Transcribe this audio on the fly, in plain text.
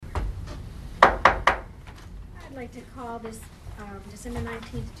I'd like to call this December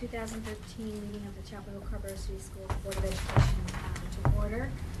 19th, 2013 meeting of the Chapel Hill Carrboro City Schools Board of Education to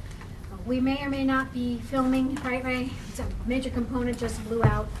order. We may or may not be filming, right, Ray? It's a major component just blew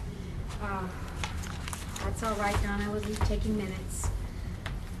out. That's all right, Donna. We'll be taking minutes.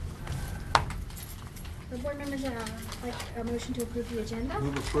 The board members like a motion to approve the agenda.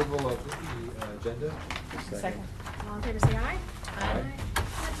 Move approval of the agenda. Second. All in favor, say aye. Aye.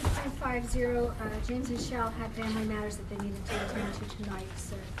 That's approved 5-0. James and Shell had family matters that they needed to attend to tonight,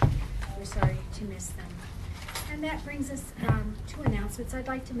 so we're sorry to miss them. And that brings us to announcements. I'd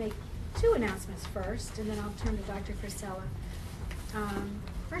like to make two announcements first, and then I'll turn to Dr. Frisella.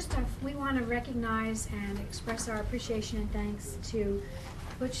 First off, we want to recognize and express our appreciation and thanks to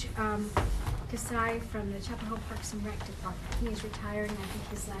Butch Kasai from the Chapel Hill Parks and Rec Department. He is retiring. I think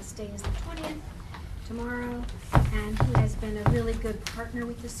his last day is the 20th, tomorrow, and he has been a really good partner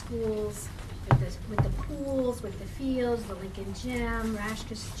with the schools, with the pools, with the fields, the Lincoln Gym,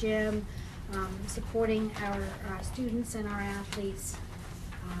 Rashkus Gym, supporting our students and our athletes.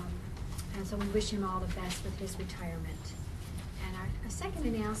 And so we wish him all the best with his retirement. And our second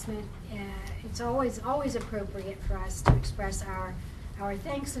announcement, it's always appropriate for us to express our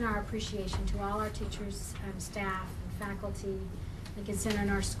thanks and our appreciation to all our teachers and staff and faculty, Lincoln Center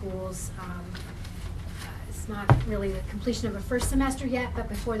and our schools. It's not really the completion of a first semester yet, but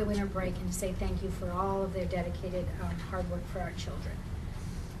before the winter break, and to say thank you for all of their dedicated hard work for our children.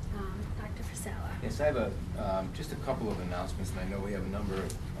 Dr. Frisella. Yes, I have just a couple of announcements, and I know we have a number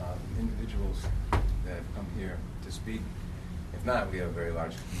of individuals that have come here to speak. If not, we have a very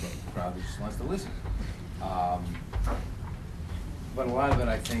large crowd that just wants to listen. But a lot of it,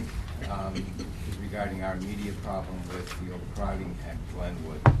 I think, is regarding our immediate problem with the overcrowding at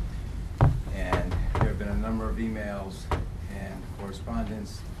Glenwood. And there have been a number of emails and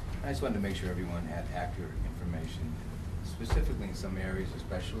correspondence. I just wanted to make sure everyone had accurate information, specifically in some areas,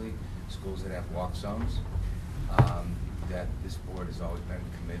 especially schools that have walk zones, that this board has always been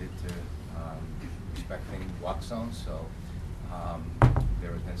committed to respecting walk zones. So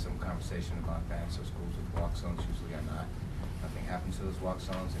there has been some conversation about that. So schools with walk zones usually are not. Nothing happens to those walk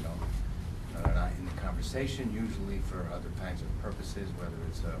zones, they're not in the conversation, usually for other kinds of purposes, whether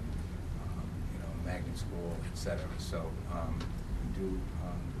it's a magnet school, etc. So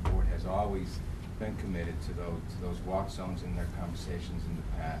the board has always been committed to those walk zones in their conversations in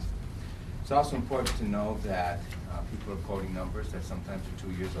the past. It's also important to know that people are quoting numbers that sometimes are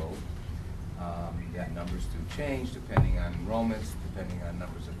 2 years old. That numbers do change depending on enrollments, depending on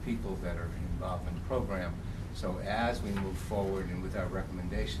numbers of people that are involved in the program. So as we move forward and with our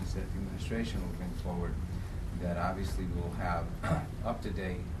recommendations that the administration will bring forward, that obviously we'll have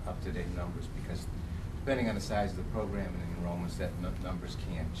up-to-date numbers, because depending on the size of the program and enrollments, that numbers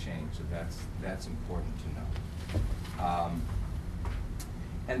can change. So that's important to know.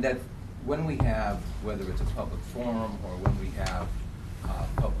 And that when we have, whether it's a public forum or when we have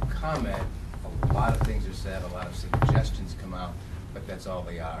public comment, a lot of things are said, a lot of suggestions come out, but that's all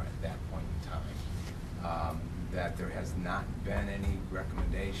they are at that point in time. That there has not been any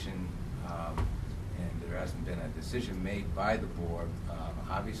recommendation and there hasn't been a decision made by the board.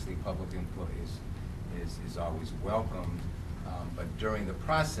 Obviously, public input is always welcomed, but during the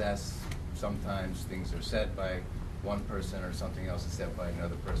process, sometimes things are said by one person or something else is said by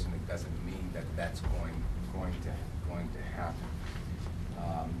another person. It doesn't mean that that's going to happen.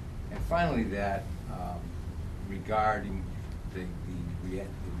 And finally, that regarding the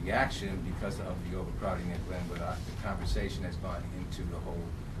reaction because of the overcrowding at Glenwood, the conversation has gone into the whole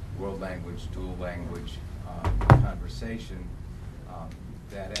world language, dual language conversation.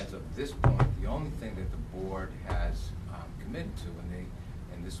 That as of this point, the only thing that the board has committed to,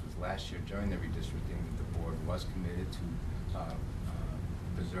 and this was last year during the redistricting, that the board was committed to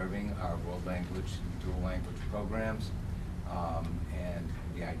preserving our world language, dual language programs, and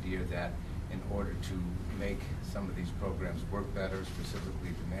the idea that in order to make some of these programs work better, specifically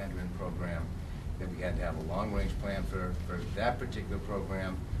the Mandarin program, that we had to have a long-range plan for that particular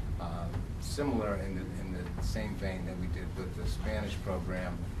program, similar in the same vein that we did with the Spanish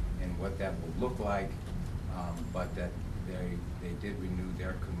program and what that will look like, but that they did renew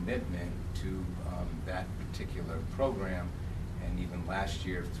their commitment to that particular program. And even last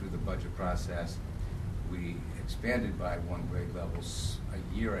year, through the budget process, we expanded by 1 grade level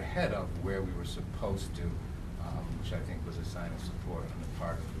a year ahead of where we were supposed to, which I think was a sign of support on the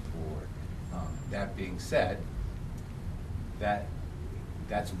part of the board. That being said,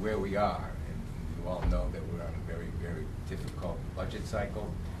 that's where we are, and you all know that we're on a very, very difficult budget cycle.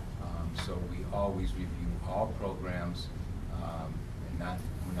 So we always review all programs and not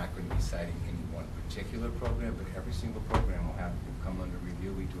we're not going to be citing any one particular program, but every single program will come under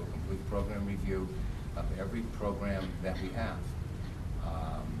review. We do a complete program review of every program that we have,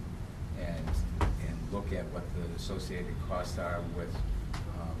 and look at what the associated costs are with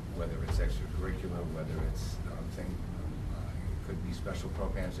whether it's extracurricular, whether it's it could be special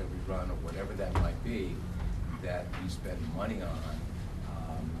programs that we run, or whatever that might be that we spend money on,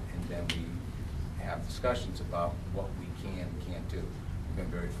 and then we have discussions about what we can and can't do. We've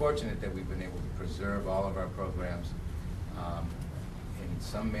been very fortunate that we've been able to preserve all of our programs in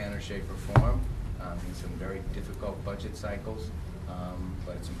some manner, shape, or form in some very difficult budget cycles.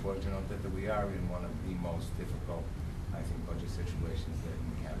 But it's important to note that we are in one of the most difficult, I think, budget situations that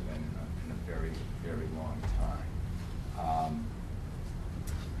we have been in a very, very long time.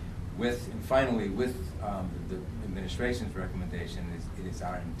 And finally, with the administration's recommendation, it is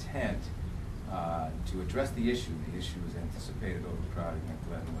our intent to address the issue. The issue is anticipated overcrowding at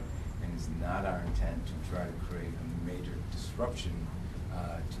Glenwood, and it's not our intent to try to create a major disruption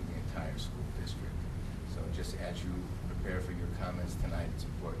to the entire school district. So just as you prepare for your comments tonight, it's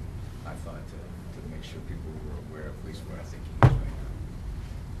important, I thought, to make sure people were aware of at least what I think he is right now.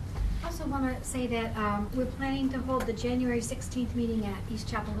 I also want to say that we're planning to hold the January 16th meeting at East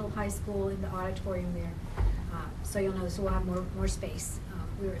Chapel Hill High School in the auditorium there. So you'll know, so we'll have more space.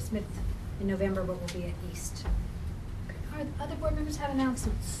 We were at Smith in November, but we'll be at East. Okay. Other board members have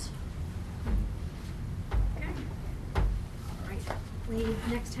announcements? Okay. All right. We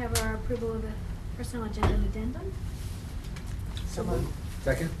next have our approval of the personnel agenda and addendum. So moved.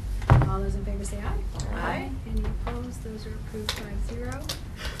 Second? All those in favor say aye. Aye. Any opposed? Those are approved 5-0.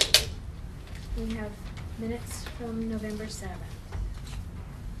 We have minutes from November 7th.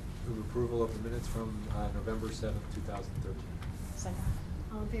 Move approval of the minutes from November 7th, 2013. Second.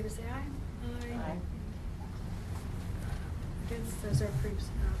 All in favor say aye. Aye. Against, those are approved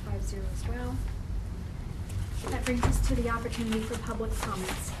 5-0 as well. That brings us to the opportunity for public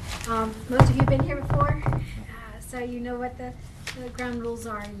comments. Most of you have been here before, so you know what the ground rules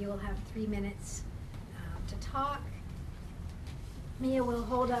are. You'll have 3 minutes to talk. Mia will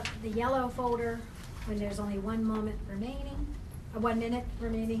hold up the yellow folder when there's only 1 moment remaining, 1 minute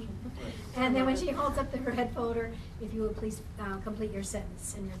remaining. And then when she holds up the red folder, if you would please complete your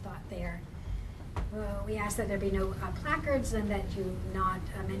sentence and your thought there. We ask that there be no placards and that you not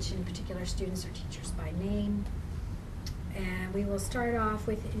mention particular students or teachers by name. And we will start off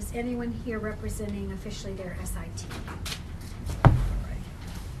with, is anyone here representing officially their SIT? All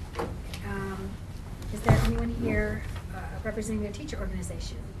right. Is there anyone here representing their teacher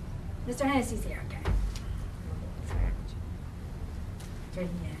organization? Mr. Hennessy's here, okay.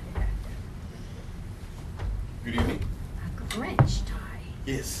 Yeah. Good evening. A Grinch tie.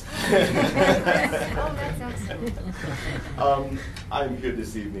 Yes. Oh, that's awesome. I'm here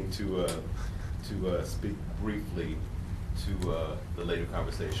this evening to speak briefly to the later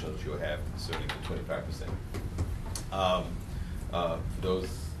conversation that you'll have concerning the 25%. For those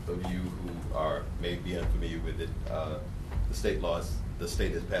of you who may be unfamiliar with it, the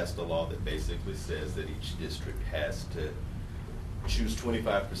state has passed a law that basically says that each district has to choose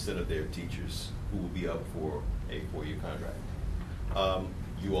 25% of their teachers who will be up for a 4-year contract.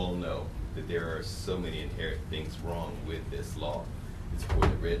 You all know that there are so many inherent things wrong with this law. It's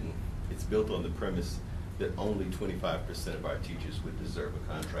poorly written. It's built on the premise that only 25% of our teachers would deserve a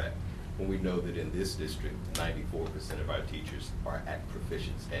contract, when we know that in this district, 94% of our teachers are at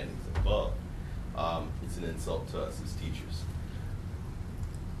proficient standings above. It's an insult to us as teachers.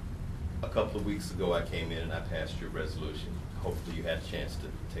 A couple of weeks ago, I came in and I passed your resolution. Hopefully you had a chance to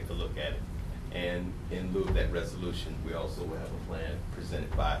take a look at it. And in lieu of that resolution, we also will have a plan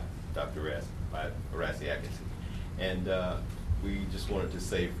presented by Dr. Horaci Atkinson. And we just wanted to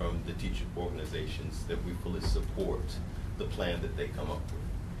say from the teacher organizations that we fully support the plan that they come up with.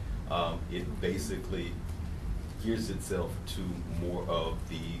 It basically gears itself to more of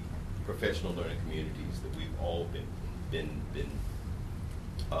the professional learning communities that we've all been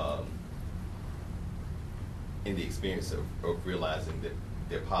in the experience of realizing that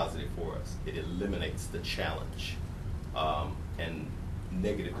they're positive for us. It eliminates the challenge and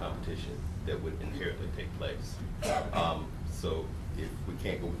negative competition that would inherently take place. So if we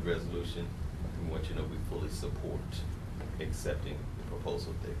can't go with the resolution, we want you to know we fully support accepting the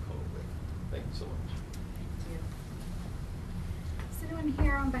proposal that they've come up with. Thank you so much. Is anyone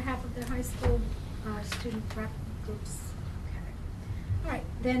here on behalf of the high school student rep groups? Okay. All right,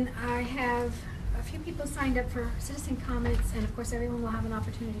 then I have a few people signed up for citizen comments, and of course everyone will have an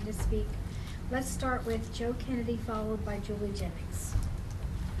opportunity to speak. Let's start with Joe Kennedy, followed by Julie Jennings.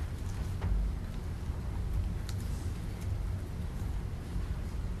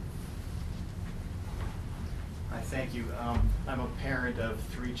 Thank you. I'm a parent of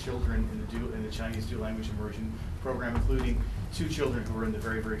 3 children in the Chinese dual language immersion program, including 2 children who were in the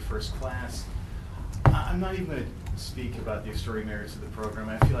very, very first class. I'm not even going to speak about the extraordinary merits of the program.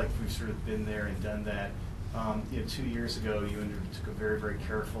 I feel like we've sort of been there and done that. 2 years ago, you undertook a very, very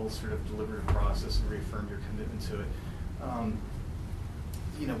careful, sort of deliberative process and reaffirmed your commitment to it.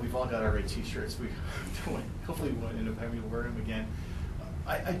 We've all got our red T-shirts. Hopefully we won't end up having to wear them again.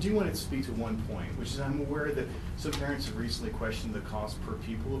 I do want to speak to one point, which is I'm aware that some parents have recently questioned the cost per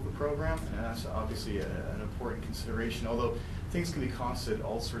pupil of the program, and that's obviously an important consideration, although things can be costed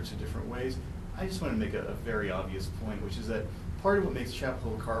all sorts of different ways. I just want to make a very obvious point, which is that part of what makes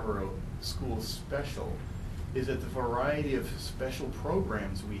Chapel Hill Carrboro schools special is that the variety of special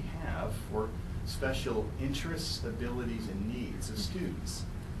programs we have for special interests, abilities, and needs of students.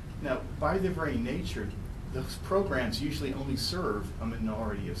 Now, by their very nature, those programs usually only serve a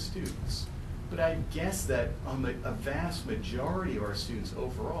minority of students. But I guess that a vast majority of our students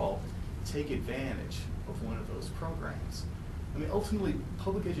overall take advantage of one of those programs. I mean, ultimately,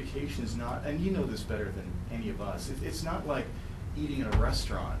 public education is not, and you know this better than any of us, it's not like eating in a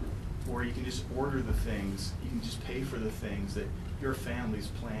restaurant where you can just order the things, you can just pay for the things that your family's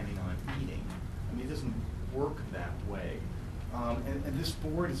planning on eating. I mean, it doesn't work that way. And this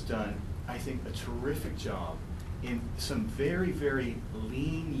board has done, I think, a terrific job in some very, very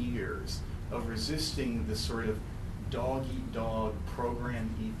lean years of resisting the sort of dog-eat-dog,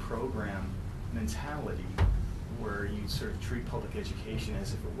 program-eat-program mentality where you sort of treat public education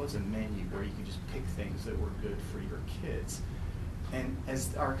as if it was a menu where you could just pick things that were good for your kids. And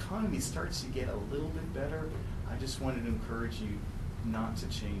as our economy starts to get a little bit better, I just wanted to encourage you not to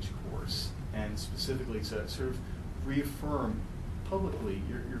change course, and specifically to sort of reaffirm publicly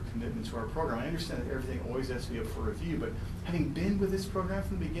your commitment to our program. I understand that everything always has to be up for review, but having been with this program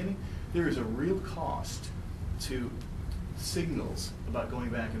from the beginning, there is a real cost to signals about going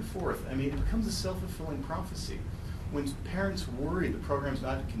back and forth. I mean, it becomes a self-fulfilling prophecy. When parents worry the program's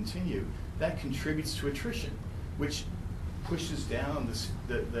not to continue, that contributes to attrition, which pushes down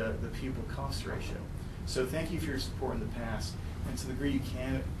the pupil cost ratio. So thank you for your support in the past, and to the degree you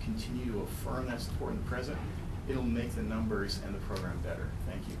can continue to affirm that support in the present, it'll make the numbers and the program better.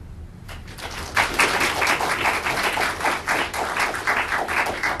 Thank you.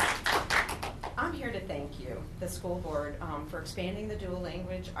 I'm here to thank you, the school board, for expanding the dual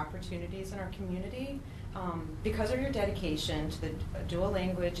language opportunities in our community. Because of your dedication to the dual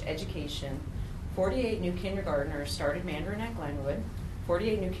language education, 48 new kindergartners started Mandarin at Glenwood,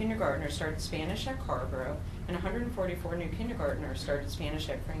 48 new kindergartners started Spanish at Carrboro, and 144 new kindergartners started Spanish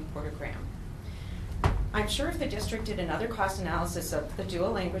at Frank Porter Graham. I'm sure if the district did another cost analysis of the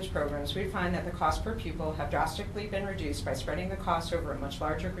dual language programs, we'd find that the cost per pupil have drastically been reduced by spreading the cost over a much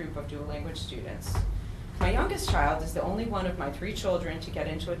larger group of dual language students. My youngest child is the only one of my 3 children to get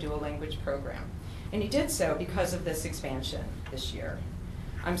into a dual language program, and he did so because of this expansion this year.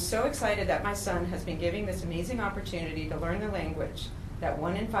 I'm so excited that my son has been given this amazing opportunity to learn the language that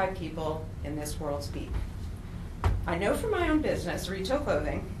 1 in 5 people in this world speak. I know from my own business, retail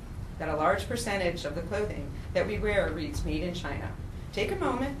clothing, that a large percentage of the clothing that we wear reads Made in China. Take a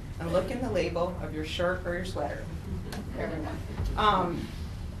moment and look in the label of your shirt or your sweater, everyone,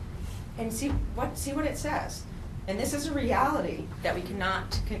 and see what it says. And this is a reality that we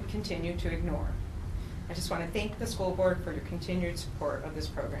cannot continue to ignore. I just want to thank the school board for your continued support of this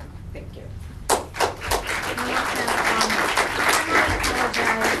program. Thank you.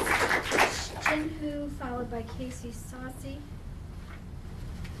 Chin-Hu, followed by Casey Saucy.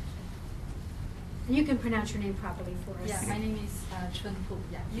 And you can pronounce your name properly for us. Yeah, my name is Chun-Hu.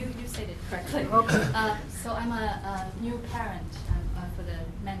 Yeah, you said it correctly. Okay. So I'm a new parent for the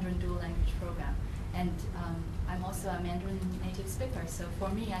Mandarin dual language program, and I'm also a Mandarin native speaker. So for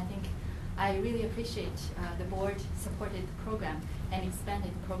me, I think I really appreciate the board supported the program and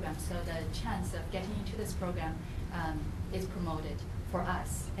expanded the program, so the chance of getting into this program is promoted for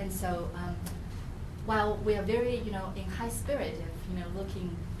us. And so while we are very, in high spirit of,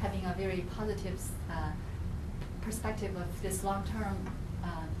 having a very positive perspective of this long-term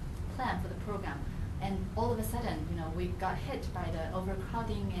plan for the program, and all of a sudden, we got hit by the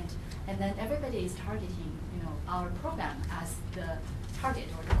overcrowding, and then everybody is targeting, our program as the target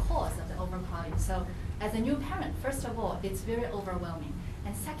or the cause of the overcrowding. So as a new parent, first of all, it's very overwhelming.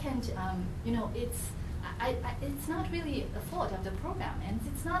 And second, it's not really the fault of the program, and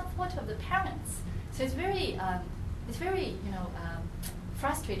it's not the fault of the parents. So it's very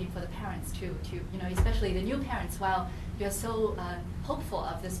frustrating for the parents to especially the new parents, while you're so hopeful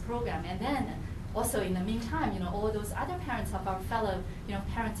of this program, and then also in the meantime, all those other parents of our fellow,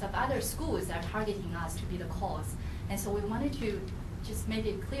 parents of other schools are targeting us to be the cause. And so we wanted to just make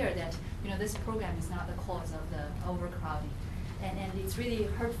it clear that, this program is not the cause of the overcrowding. And it's really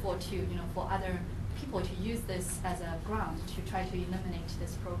hurtful to, for other people to use this as a ground to try to eliminate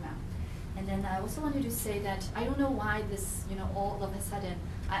this program. And then I also wanted to say that I don't know why this, all of a sudden,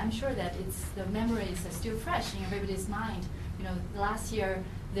 I'm sure that the memories are still fresh in everybody's mind. Last year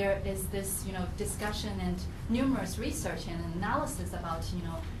there is this, discussion and numerous research and analysis about,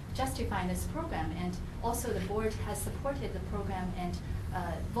 justifying this program. And also the board has supported the program and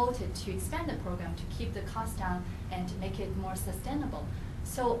voted to expand the program to keep the cost down and to make it more sustainable.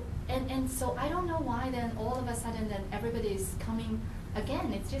 So, and so I don't know why then all of a sudden then everybody is coming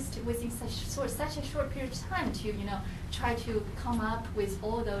again. It's just within such a short period of time to, try to come up with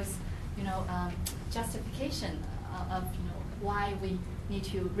all those, justification of, why we need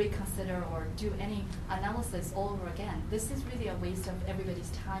to reconsider or do any analysis all over again. This is really a waste of everybody's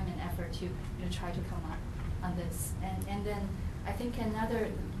time and effort to, try to come up on this. And then I think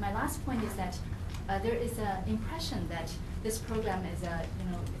my last point is that there is an impression that this program is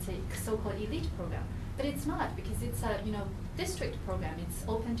it's a so-called elite program, but it's not, because it's a, district program. It's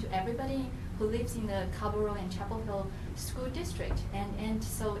open to everybody who lives in the Carborough and Chapel Hill school district, and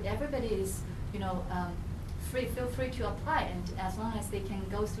so everybody is, feel free to apply, and as long as they can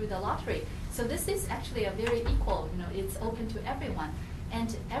go through the lottery. So this is actually a very equal, it's open to everyone,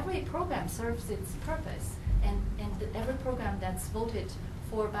 and every program serves its purpose, and every program that's voted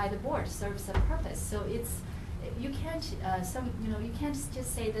for by the board serves a purpose. So you can't you can't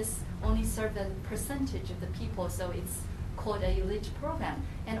just say this only serves a percentage of the people, so it's called an elite program.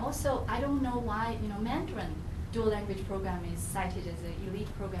 And also, I don't know why Mandarin dual language program is cited as an elite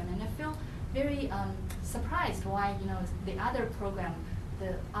program, and I feel very surprised why the other program,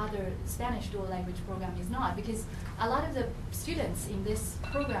 the other Spanish dual language program, is not, because a lot of the students in this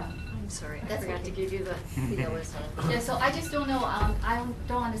program. I'm sorry, I That's forgot okay. to give you the list. Yeah, so I just don't know. I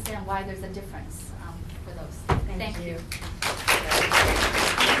don't understand why there's a difference for those. Thank you.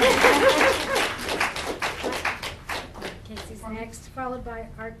 Casey's next, followed by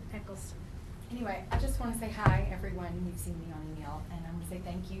Art Eccleston. Anyway, I just want to say hi, everyone. You've seen me on email, and I want to say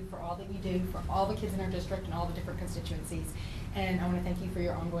thank you for all that you do for all the kids in our district and all the different constituencies. And I want to thank you for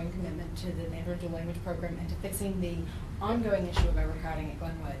your ongoing commitment to the Mandarin Dual Language Program and to fixing the ongoing issue of overcrowding at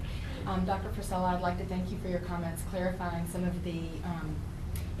Glenwood. Dr. Frisella, I'd like to thank you for your comments clarifying some of the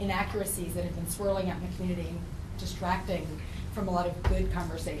inaccuracies that have been swirling out in the community and distracting from a lot of good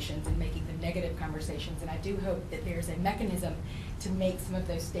conversations and making them negative conversations. And I do hope that there's a mechanism to make some of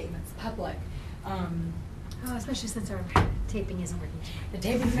those statements public. Especially since our taping isn't working. The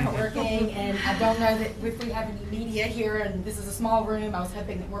taping's not working, and I don't know that if we have any media here, and this is a small room, I was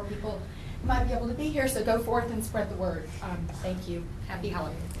hoping that more people might be able to be here, so go forth and spread the word. Thank you. Happy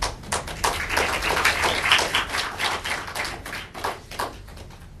holidays.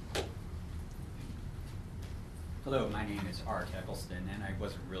 Hello, my name is Art Eccleston, and I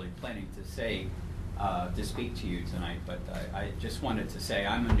wasn't really planning to speak to you tonight, but I just wanted to say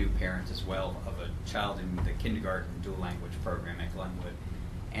I'm a new parent as well of a child in the kindergarten dual language program at Glenwood,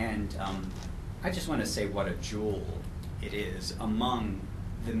 and I just want to say what a jewel it is among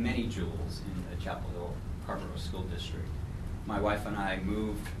the many jewels in the Chapel Hill Carborough School District. My wife and I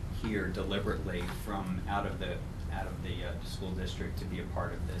moved here deliberately from out of the school district to be a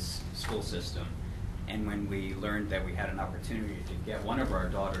part of this school system. And when we learned that we had an opportunity to get one of our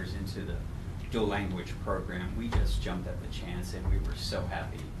daughters into the dual language program, we just jumped at the chance, and we were so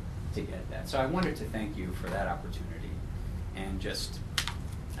happy to get that. So I wanted to thank you for that opportunity, and just,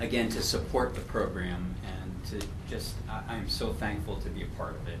 again, to support the program, and to just, I'm so thankful to be a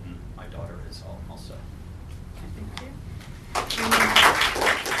part of it, and my daughter is also. Thank you.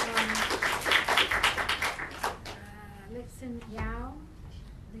 Lixin Yao.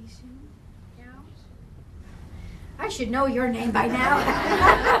 Lixin Yao. I should know your name by now.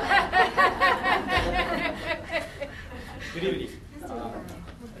 Good evening.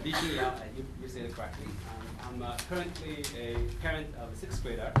 Li Xin Yao, you said it correctly. I'm currently a parent of a sixth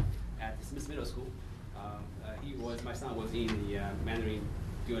grader at Smith Middle School. My son was in the Mandarin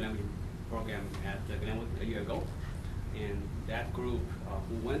dual language program at Glenwood a year ago. And that group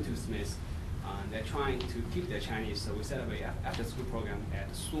who went to Smith, they're trying to keep their Chinese, so we set up an after-school program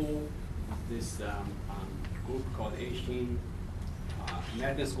at school. This group called Asian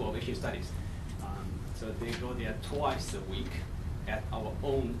American School of Asian Studies. So they go there twice a week at our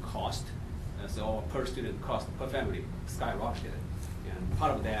own cost. So our per student cost per family skyrocketed. And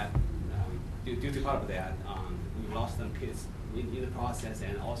part of that, due to part of that, we lost some kids in the process,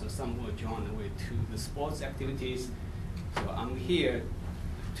 and also some will join the way to the sports activities. So I'm here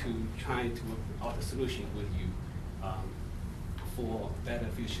to try to work out a solution with you for better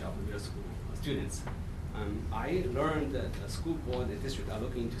future of the middle school students. I learned that the school board and district are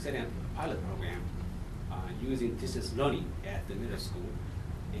looking to set up a pilot program using distance learning at the middle school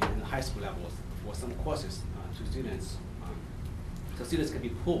and high school levels for some courses to students. So students can be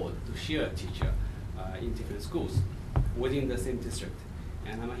pulled to share a teacher in different schools within the same district.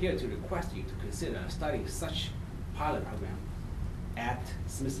 And I'm here to request you to consider starting such pilot program at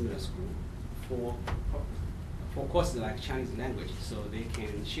Smith Middle School for courses like Chinese language, so they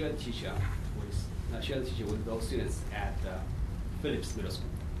can share the teacher with those students at Phillips Middle School.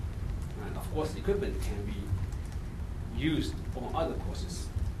 And of course, equipment can be used on other courses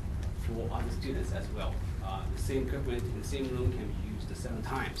for other students as well. The same equipment in the same room can be used 7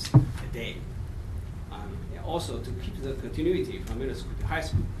 times a day. And also, to keep the continuity from middle school to high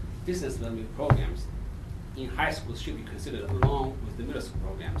school, distance learning programs in high school should be considered along with the middle school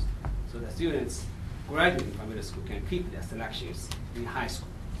programs, so that students graduating from middle school can keep their selections in high school.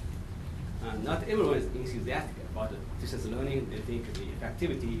 Not everyone is enthusiastic about the distance learning. They think the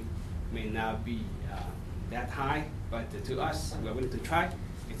effectivity may not be that high, but to us, we are willing to try.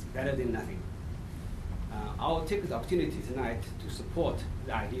 It's better than nothing. I'll take the opportunity tonight to support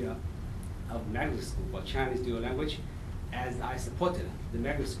the idea of magnet school for Chinese dual language, as I supported the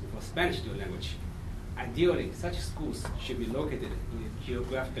magnet school for Spanish dual language. Ideally, such schools should be located in a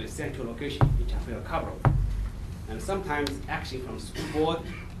geographically central location in Chapel Cabral. And sometimes action from school board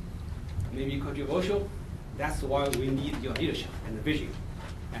may be controversial. That's why we need your leadership and the vision.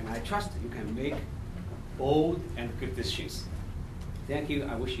 And I trust you can make bold and good decisions. Thank you.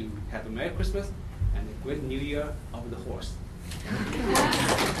 I wish you have a Merry Christmas and a great New Year of the horse.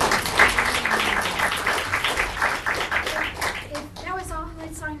 That was all who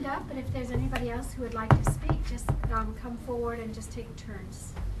had signed up, but if there's anybody else who would like to speak, just come forward and just take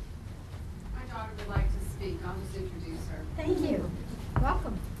turns. My daughter would like to speak. I'll just introduce her. Thank you.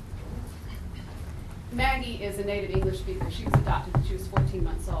 Welcome. Maggie is a native English speaker. She was adopted when she was 14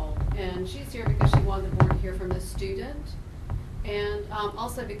 months old. And she's here because she wanted the board to hear from the student. And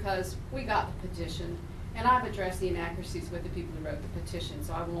also because we got the petition. And I've addressed the inaccuracies with the people who wrote the petition,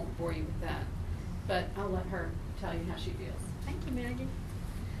 so I won't bore you with that. But I'll let her tell you how she feels. Thank you, Maggie.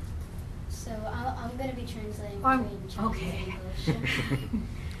 So I'm going to be translating between Chinese okay. and English.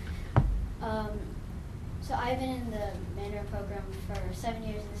 So I've been in the Mandarin program for 7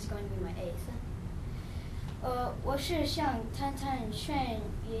 years, and this is going to be my 8th. 我是想谈谈炫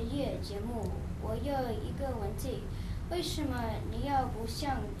爷爷节目。我有一个问题，为什么你要不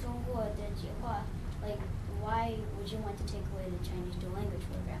像中国的计划 ？Like, why would you want to take away the Chinese dual language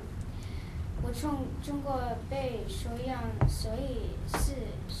program? 我从中国被收养，所以是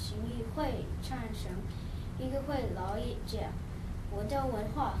心里会产生一个会了解我的文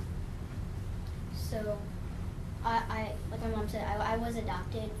化。So, like my mom said, I was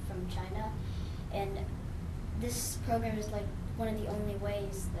adopted from China, and this program is like one of the only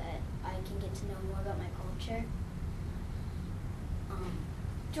ways that I can get to know more about my culture.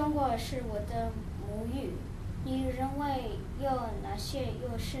 中国是我的母语，你认为有哪些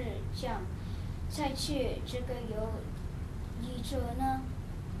优势将采取这个有益者呢？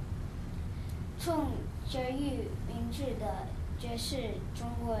从教育民主的这是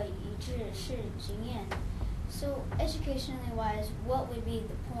中国一直是经验。So educationally wise, what would be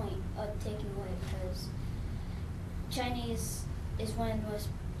the point of taking away? Because Chinese is one of the most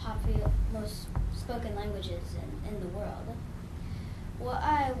popular, most spoken languages in the world. 我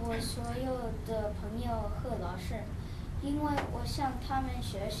爱我所有的朋友和老师，因为我向他们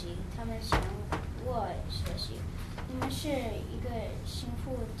学习，他们向我学习。你们是一个幸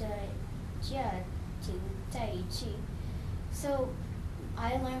福的家庭在一起。So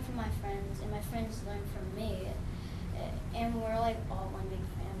I learn from my friends, and my friends learn from me, and we're like all one big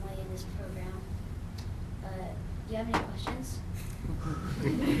family in this program. Do you have any questions?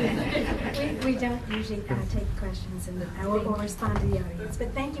 we don't usually take questions or respond to the audience,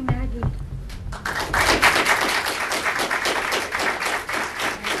 but thank you, Maggie.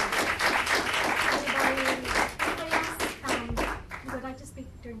 Anybody else who would like to speak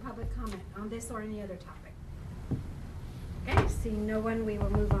during public comment on this or any other topic? Okay, seeing no one, we will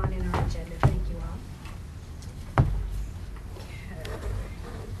move on in our agenda. Thank you all. Okay.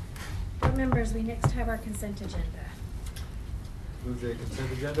 Board members, we next have our consent agenda. Move the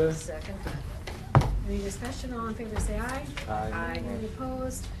consent agenda. Second. Any discussion? All in favor say aye. Aye. Any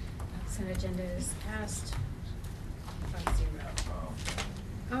opposed? Consent agenda is passed 5-0.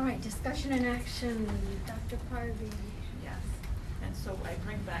 All right, discussion and action. Dr. Parvey. Yes. And so I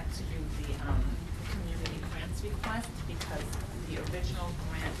bring back to you the community grants request, because the original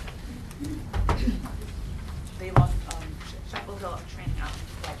grant, they lost, Chapel Hill Training Outreach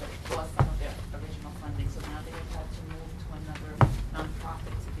Project lost some of their original funding, so now they have had to move to another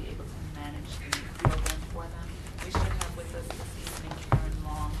nonprofit to be able to manage the program for them. We should have with us this evening Karen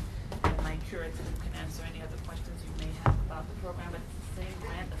Long, and my curator who can answer any other questions you may have about the program, but it's the same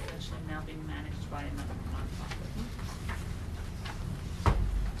grant essentially now being managed by another nonprofit.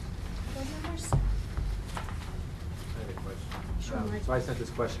 Board members? I have a question. Sure, Mike. So I sent this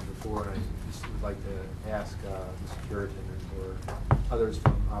question before, and I just would like to ask Mr. Puritan or others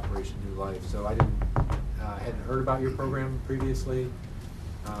from Operation New Life. So I hadn't heard about your program previously,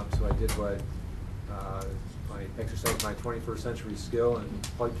 so I did what I exercised my 21st century skill and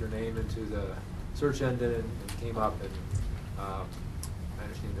plugged your name into the search engine and came up, and I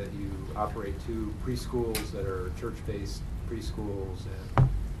understand that you operate 2 preschools that are church-based preschools, and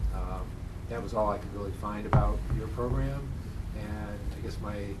that was all I could really find about your program. And I guess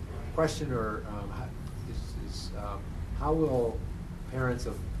my question is how will parents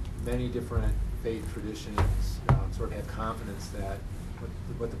of many different faith traditions sort of have confidence that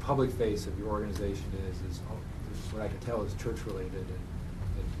what the public face of your organization is what I can tell is church related,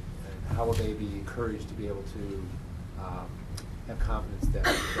 and how will they be encouraged to be able to have confidence that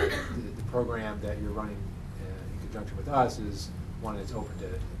the program that you're running in conjunction with us is one that's open to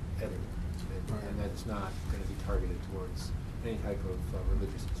everyone, and that it's not going to be targeted towards any type of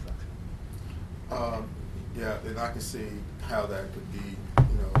religious instruction? Yeah, and I can see how that could be,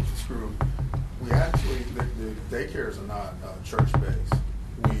 screwed. We actually, the daycares are not church-based.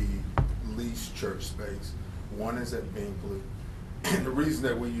 We lease church space. One is at Binkley. And the reason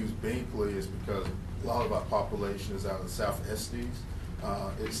that we use Binkley is because a lot of our population is out of South Estes.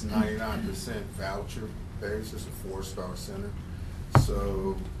 It's 99% voucher-based. It's a 4-star center.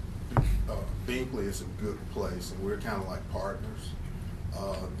 So Binkley is a good place, and we're kind of like partners.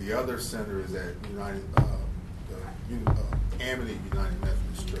 The other center is at Amity United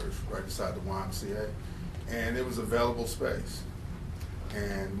Methodist Church, right beside the YMCA, and it was available space.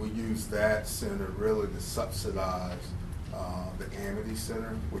 And we use that center really to subsidize the Amity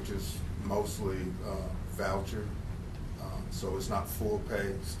Center, which is mostly voucher, so it's not full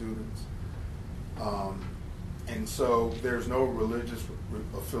pay students. And so there's no religious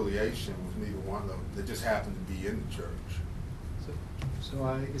affiliation with neither one of them. They just happen to be in the church. So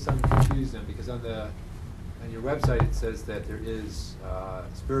I guess I'm confused then, because on your website it says that there is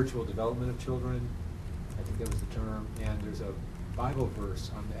spiritual development of children. I think that was the term, and there's a Bible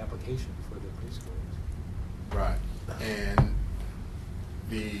verse on the application for the preschoolers. Right, and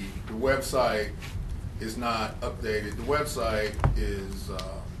the website is not updated. The website is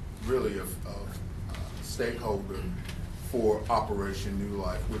really a stakeholder for Operation New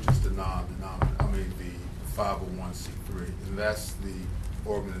Life, which is the the 501c3, and that's the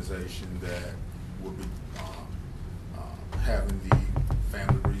organization that will be having the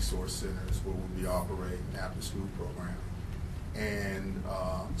family resource centers where we'll be operating after school program. And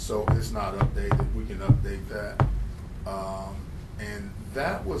so it's not updated. We can update that. And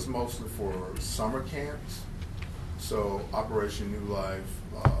that was mostly for summer camps. So Operation New Life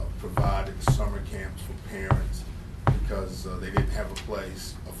provided summer camps for parents because they didn't have a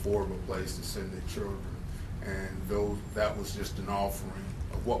affordable place to send their children. And that was just an offering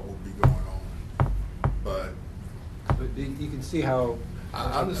of what will be going on. But you can see how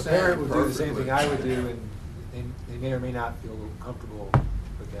I a parent would do the same thing I would do, and they may or may not feel comfortable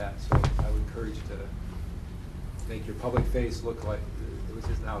with that. So I would encourage you to make your public face look like it was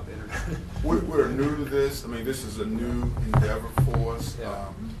just now the internet. We're new to this. I mean, this is a new endeavor for us.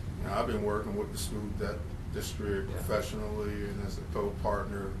 Yeah. I've been working with the school district professionally and as a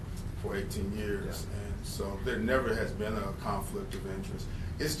co-partner for 18 years. Yeah. And so there never has been a conflict of interest.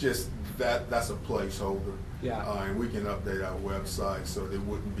 It's just that's a placeholder. Yeah. And we can update our website so there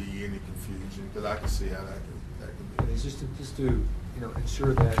wouldn't be any confusion, because I can see how that could But be. it's just to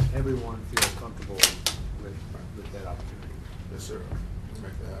ensure that everyone feels comfortable with that opportunity. Yes, sir. We'll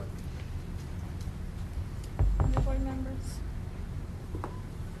make that happen. Other board members?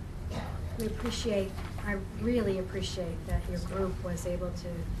 I really appreciate that your group was able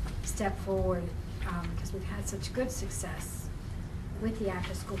to step forward, because we've had such good success with the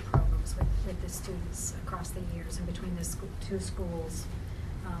after-school programs with the students across the years and between the two schools,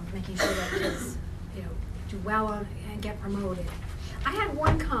 making sure that kids, do well and get promoted. I had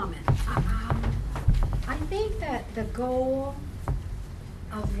one comment. I think that the goal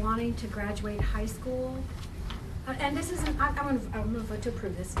of wanting to graduate high school, and this isn't, I'm going to vote to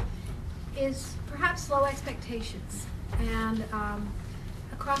approve this, is perhaps low expectations. And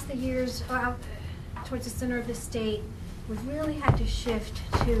across the years, out towards the center of the state, we've really had to shift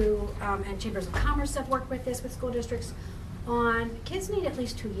to, and chambers of commerce have worked with this with school districts, on kids need at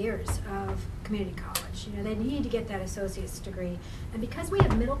least 2 years of community college. You know, they need to get that associate's degree. And because we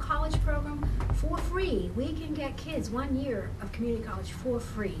have middle college program for free, we can get kids 1 year of community college for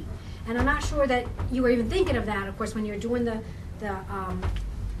free. And I'm not sure that you were even thinking of that, of course, when you're doing the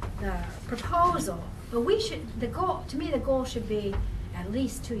proposal. But we should, the goal, to me, the goal should be at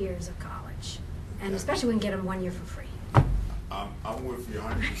least 2 years of college. And especially we can get them 1 year for free. I'm with you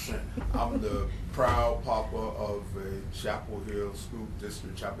 100%. I'm the proud papa of a Chapel Hill School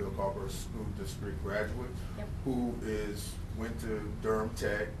District, Chapel Hill Carver School District graduate, who went to Durham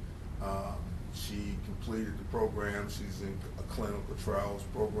Tech. She completed the program. She's in a clinical trials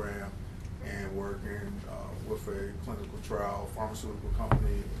program and working with a clinical trial pharmaceutical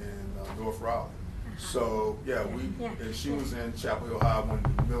company in North Raleigh. So yeah, and she was in Chapel Hill High when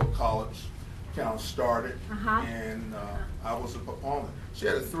the middle college kind of started, and I was a proponent. She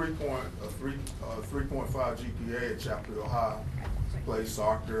had a 3.5 GPA at Chapel Hill High, played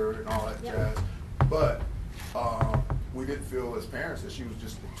soccer and all that jazz. But we didn't feel as parents that she was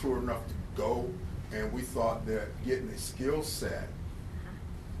just mature enough to go, and we thought that getting a skill set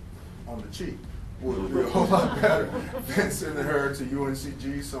on the cheap would be a whole lot better than sending her to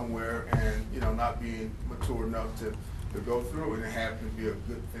UNCG somewhere and not being mature enough to go through, and it happened to be a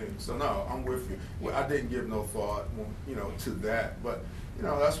good thing. So no, I'm with you. Well, I didn't give no thought, to that, but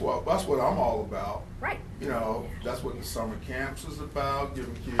that's what I'm all about. Right. That's what the summer camps is about,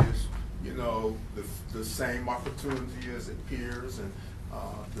 giving kids, the same opportunity as their peers. And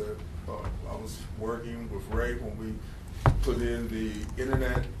I was working with Ray when we put in the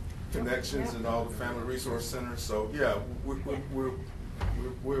internet connections and all the family resource centers. So yeah, we'll include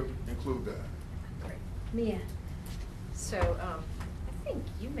that. Great. Mia. So I think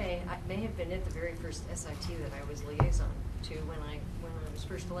you may have been at the very first SIT that I was liaison to when I was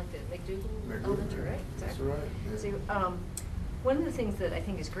first elected at McDougal Elementary, right? Exactly. That's right. Yeah. So one of the things that I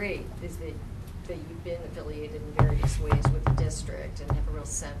think is great is that you've been affiliated in various ways with the district and have a real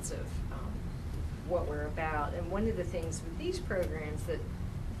sense of what we're about. And one of the things with these programs that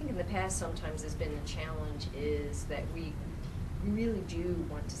I think in the past sometimes has been a challenge is that we really do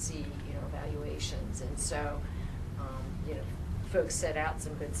want to see evaluations, and so folks set out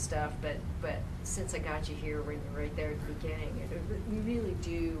some good stuff, but since I got you here when you're right there at the beginning, we really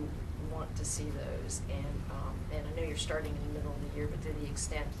do want to see those, and I know you're starting in the middle of the year, but to the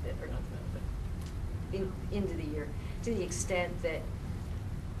extent that, or not the middle, but into the year, to the extent that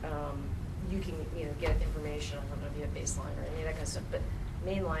you can get information, I don't know if you have baseline or any of that kind of stuff, but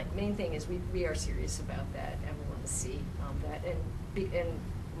main thing is we are serious about that, and we want to see that, and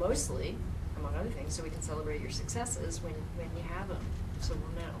mostly, among other things, so we can celebrate your successes when you have them, so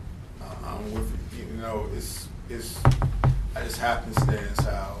we'll know. I'm with you. It's happenstance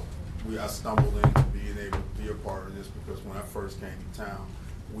how I stumbled into being able to be a part of this, because when I first came to town,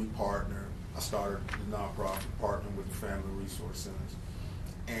 I started the nonprofit partnering with the Family Resource Centers.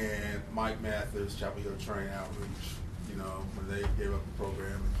 And Mike Mathis, Chapel Hill Training Outreach, when they gave up the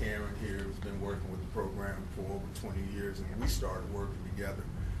program, and Karen here has been working with the program for over 20 years, and we started working together.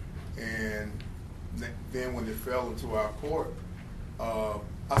 And then when it fell into our court, I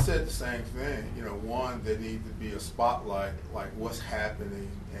said the same thing. One, there needs to be a spotlight, like what's happening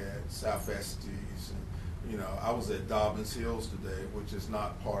at South Estes. And, I was at Dobbins Hills today, which is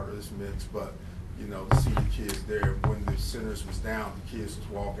not part of this mix, but to see the kids there. When the centers was down, the kids was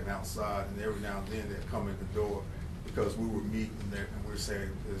walking outside, and every now and then they'd come in the door because we were meeting there, and we were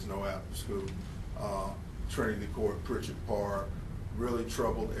saying there's no after school. Trinity Court, Pritchard Park, really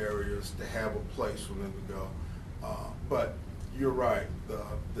troubled areas, to have a place for them to go. But you're right,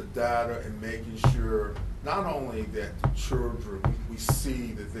 the data and making sure not only that the children, we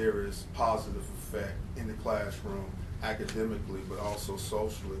see that there is positive effect in the classroom academically, but also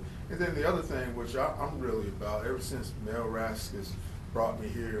socially. And then the other thing, which I'm really about, ever since Mel Raskus brought me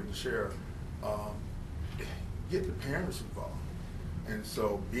here to share, get the parents involved. And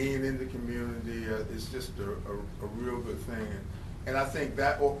so being in the community is just a real good thing. And I think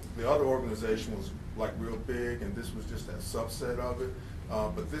that the other organization was like real big, and this was just a subset of it.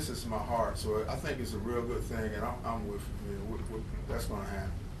 But this is my heart, so I think it's a real good thing, and I'm with you. That's going to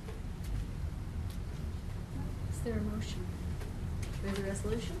happen. Is there a motion? Move the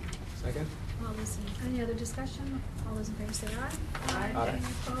resolution. Second. All those any other discussion? All those in favor say aye. Aye. Any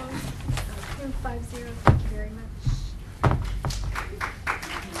opposed? Approved 5-0. Thank you very much.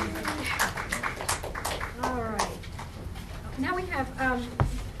 All right. Now we have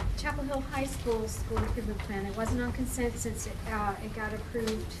Chapel Hill High School School Improvement Plan. It wasn't on consent since it got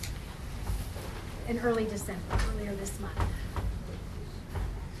approved in early December, earlier this month.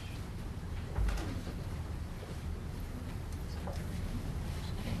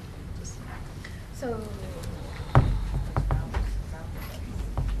 So,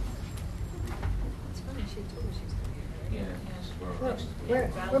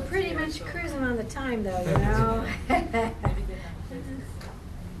 we're pretty much cruising on the time though, you know?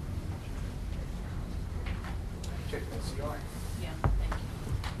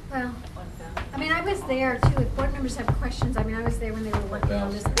 Well, I mean, I was there too. If board members have questions, I mean, I was there when they were working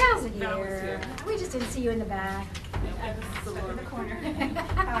on this. Bells here. We just didn't see you in the back. I was stuck in the corner.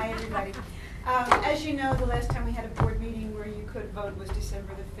 Hi, everybody. As you know, the last time we had a board meeting where you could vote was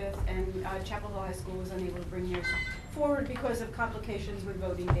December the 5th, and Chapel Hill High School was unable to bring theirs forward because of complications with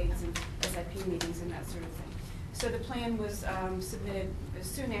voting dates and SIP meetings and that sort of thing. So the plan was submitted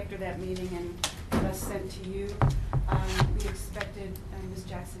soon after that meeting and thus sent to you. We expected Ms.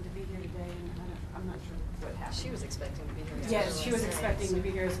 Jackson to be here today, and I'm not sure what happened. She was expecting to be here. Yes, she was expecting to be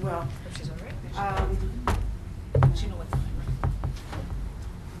here as well. But she's all right. She knows what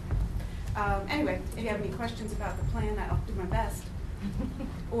time. Anyway, if you have any questions about the plan, I'll do my best.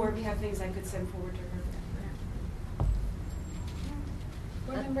 Or if you have things I could send forward to her.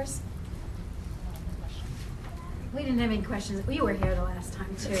 Board members? We didn't have any questions. We were here the last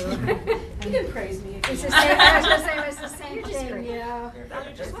time too. You didn't praise me. It's the same. I was gonna say it was the same You're just thing. great. You know,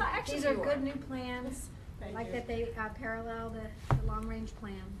 Well, actually, these are you good new plans. Thank Like you. that they parallel the long-range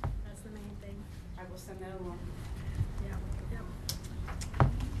plan. That's the main thing. I will send that along. Yeah. Yep.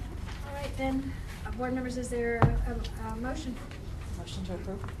 All right then, board members, is there a motion? Motion to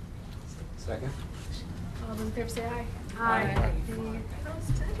approve. Second? All those in favor say aye. Aye. Any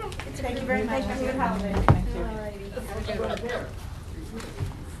opposed? Okay. It's Thank you approved. very much. Have a good holiday. Thank you. All righty.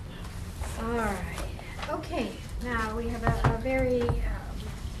 All right. Okay, now we have a very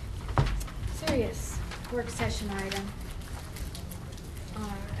serious work session item.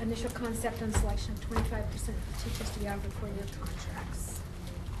 Initial concept and selection of 25% of teachers to be offered 4-year contracts.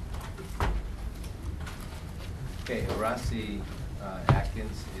 Okay, Horaci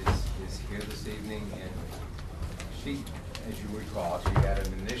Atkins is here this evening, and she, as you recall, she had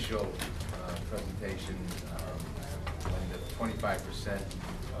an initial presentation when the 25%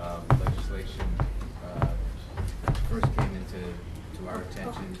 legislation first came into our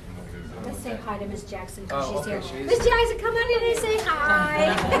attention. And what we were doing Let's with say that. hi to Ms. Jackson because Oh, she's okay, here. she is Ms. here. Jackson, come on in and say hi.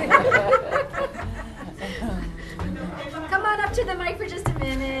 Come on up to the mic for just a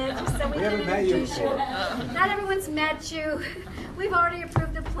minute, just so we We can haven't met you introduce you. before. Not everyone's met you. We've already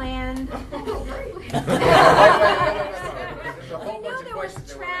approved the plan. There's a whole We knew bunch of there was questions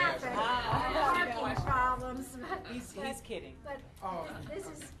they wanna ask. traffic, parking problems. He's kidding. But this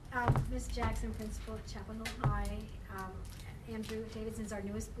is Ms. Jackson, principal at Chapel Hill High. Andrew Davidson's our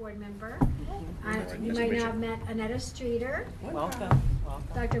newest board member. You might now have met Annetta Streeter. Welcome.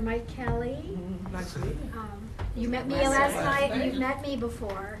 Dr. Mike Kelly. Nice to meet you. You met me last night, and you've met me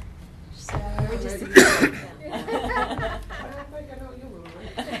before. So we just.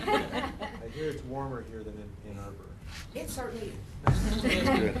 I hear it's warmer here than in Ann Arbor. It certainly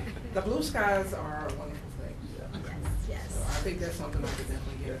is. The blue skies are a wonderful thing. Yes. So I think that's something I could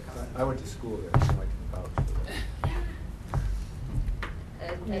definitely get accustomed to. I went to school there, so I can vouch for that.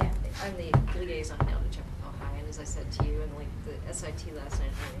 And I'm the liaison now to Chapel Hill High, and as I said to you in like the SIT last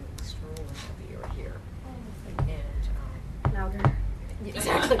night, I'm extremely happy you're here. And Louder. yeah,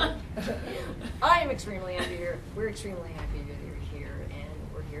 exactly. I am extremely happy you're. We're extremely happy you're here, and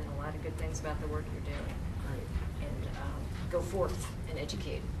we're hearing a lot of good things about the work you're doing. And go forth and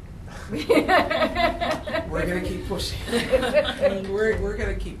educate. We're gonna keep pushing. And we're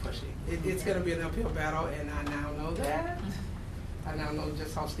gonna keep pushing. It's gonna be an uphill battle, and I now know that. I now know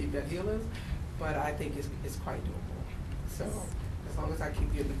just how steep that hill is, but I think it's quite doable. So as long as I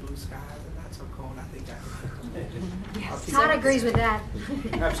keep getting the blue skies and not so cold, I think I can. Todd agrees with that.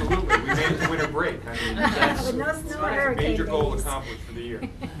 Absolutely. We made it to winter break. I mean, that's With no snow or a hurricane major goal days. accomplished for the year.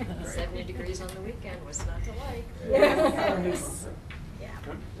 70 degrees on the weekend was not to like. Yes. Yeah.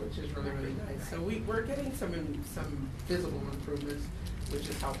 Which is really, really nice. So we're getting some visible improvements, which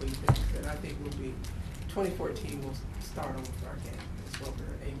is helping things. And I think 2014 will start over with our game. That's what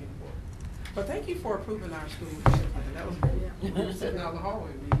we're aiming for. But thank you for approving our school discipline. That was great. We were sitting out in the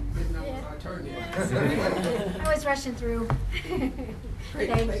hallway. We didn't know what our turn was. I was rushing through. Great.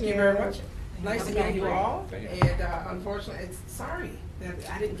 Thank you very much. Nice to meet you all. And unfortunately, sorry that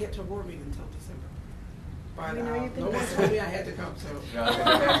I didn't get to a board meeting until December. But We know you've been no one busy. told me I had to come, so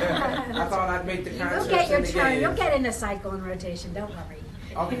I thought I'd make the You'll concerts get your and the turn. You'll games. get in a cycle and rotation. Don't worry.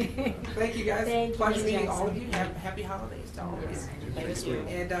 Okay. Thank you, guys. Thank you, Pleasure Ms. meeting all of Jackson. you. Happy holidays to all of you. Thank you.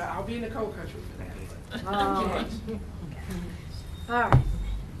 And I'll be in the cold country for that. Oh. All right.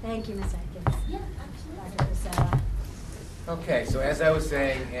 Thank you, Ms. Atkins. Yeah, Dr. Casella. Okay, so as I was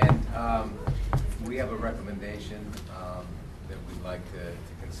saying, and we have a recommendation that we'd like to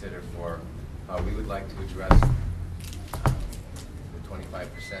consider for, we would like to address the 25%.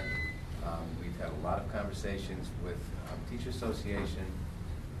 We've had a lot of conversations with Teacher Association.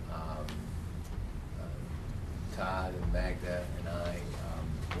 Todd and Magda and I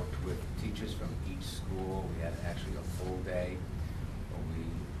worked with teachers from each school. We had actually a full day where we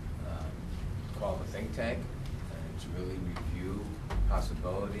called a think tank to really review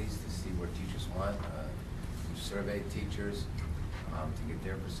possibilities to see what teachers want. We surveyed teachers to get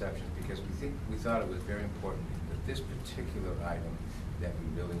their perceptions because we thought it was very important that this particular item that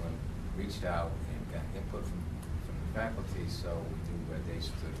we really reached out and got input from the faculty, so we knew where they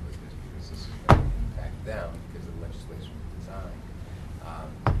stood with this because this is going to impact them because the legislation was designed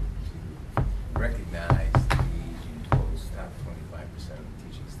to recognize the need to impose top 25% of the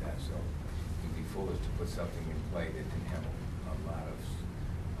teaching staff. So we'd be foolish to put something in play that didn't have a lot of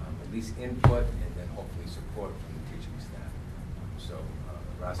at least input and then hopefully support from the teaching staff. So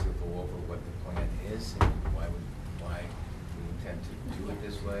Rossi will go over what the plan is and why we intend to do it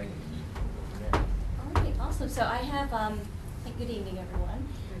this way. And we'll go from there. All right, awesome. So I have, good evening, everyone.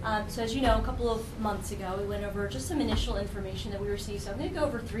 So as you know, a couple of months ago, we went over just some initial information that we received. So I'm going to go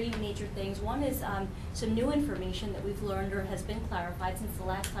over three major things. One is some new information that we've learned or has been clarified since the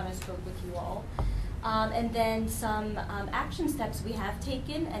last time I spoke with you all. And then some action steps we have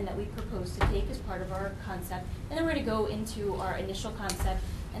taken and that we propose to take as part of our concept. And then we're going to go into our initial concept.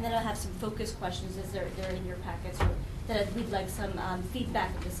 And then I'll have some focus questions as they're in your packets or that we'd like some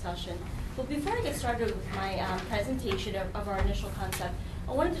feedback and discussion. But before I get started with my presentation of our initial concept,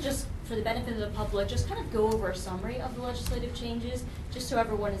 I wanted to just, for the benefit of the public, just kind of go over a summary of the legislative changes, just so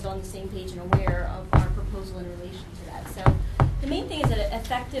everyone is on the same page and aware of our proposal in relation to that. So the main thing is that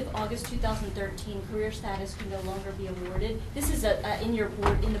effective August 2013, career status can no longer be awarded. This is in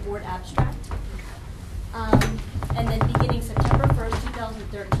the board abstract. And then beginning September 1st,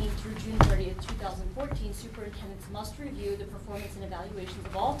 2013 through June 30th, 2014, superintendents must review the performance and evaluations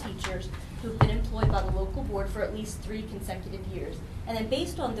of all teachers who have been employed by the local board for at least 3 consecutive years. And then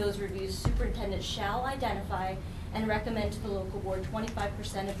based on those reviews, superintendents shall identify and recommend to the local board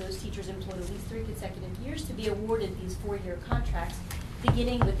 25% of those teachers employed at least 3 consecutive years to be awarded these 4-year contracts,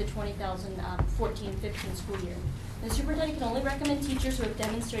 beginning with the 2014-15 school year. The superintendent can only recommend teachers who have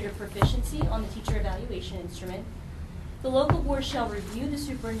demonstrated proficiency on the teacher evaluation instrument. The local board shall review the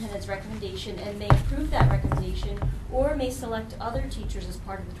superintendent's recommendation and may approve that recommendation or may select other teachers as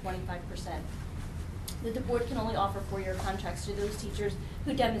part of the 25%. That the board can only offer 4-year contracts to those teachers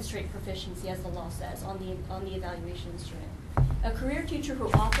who demonstrate proficiency, as the law says, on the evaluation instrument. A career teacher who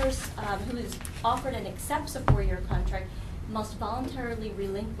is offered and accepts a 4-year contract must voluntarily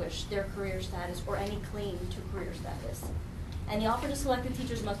relinquish their career status or any claim to career status. And the offer to selected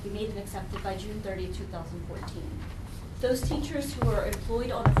teachers must be made and accepted by June 30, 2014. Those teachers who are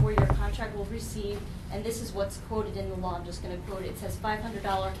employed on a 4-year contract will receive, and this is what's quoted in the law, I'm just going to quote it, it says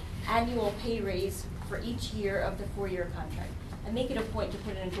 $500 annual pay raise for each year of the 4-year contract. I make it a point to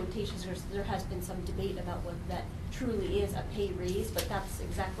put it in quotations because there has been some debate about whether that truly is a pay raise, but that's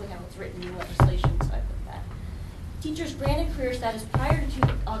exactly how it's written in the legislation, so I put that. Teachers granted career status prior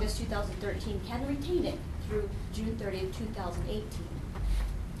to August 2013 can retain it through June 30th, 2018.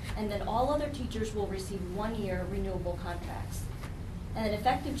 And then all other teachers will receive 1-year renewable contracts. And then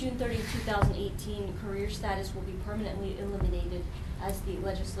effective June 30th, 2018, career status will be permanently eliminated as the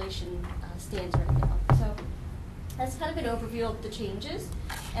legislation stands right now. So that's kind of an overview of the changes.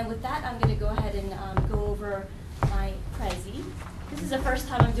 And with that, I'm going to go ahead and go over my Prezi. This is the first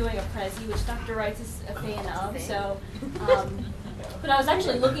time I'm doing a Prezi, which Dr. Wright is a fan of. So, but I was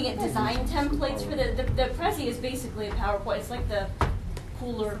actually looking at design templates for the Prezi is basically a PowerPoint. It's like the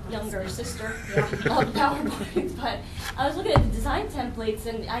cooler younger sister of PowerPoint. But I was looking at the design templates,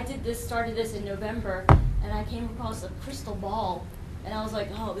 and I started this in November, and I came across a crystal ball. And I was like,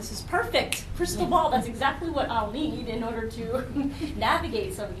 oh, this is perfect. Crystal ball, that's exactly what I'll need in order to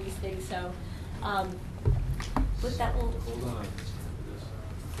navigate some of these things. So with that, we'll... Hold on.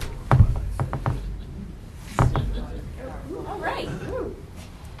 All right.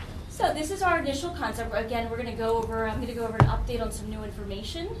 So this is our initial concept. Again, I'm going to go over an update on some new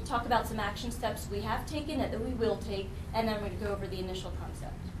information, talk about some action steps we have taken that we will take, and then I'm going to go over the initial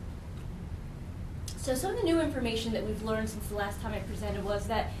concept. So some of the new information that we've learned since the last time I presented was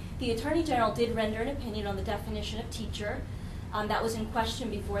that the Attorney General did render an opinion on the definition of teacher. That was in question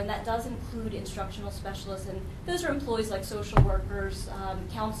before, and that does include instructional specialists, and those are employees like social workers,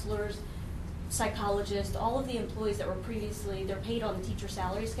 counselors, psychologists, all of the employees that were previously, they're paid on the teacher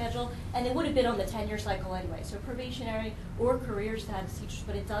salary schedule, and they would have been on the tenure cycle anyway, so probationary or career status teachers,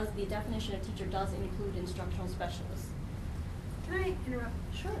 but it does, the definition of teacher does include instructional specialists. Can I interrupt?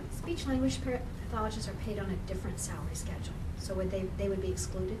 Sure. Speech language pathologists are paid on a different salary schedule, so would they would be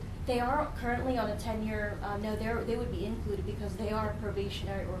excluded? They are currently on a tenure, no, they would be included because they are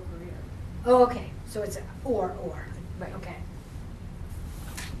probationary or career. Oh, okay, so it's or. Right. Okay.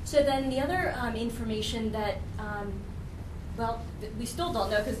 So then the other information that, well, we still don't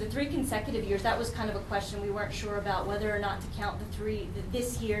know because the 3 consecutive years, that was kind of a question. We weren't sure about whether or not to count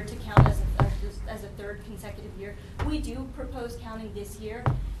this year to count as a 3rd consecutive year. We do propose counting this year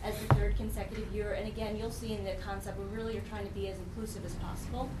as the 3rd consecutive year. And again, you'll see in the concept, we really are trying to be as inclusive as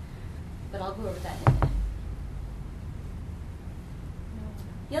possible. But I'll go over that in a minute.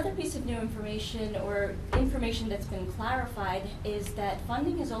 The other piece of new information or information that's been clarified is that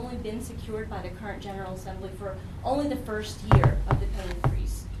funding has only been secured by the current General Assembly for only the first year of the pay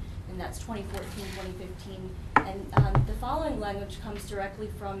increase, and that's 2014-2015. And the following language comes directly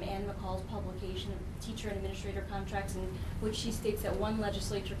from Ann McCall's publication, Teacher and Administrator Contracts, in which she states that one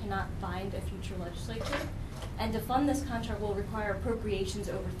legislature cannot bind a future legislature. And to fund this contract will require appropriations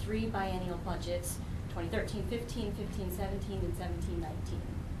over 3 biennial budgets, 2013-15, 15-17, and 17-19.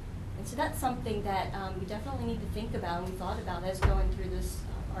 And so that's something that we definitely need to think about and we thought about as going through this,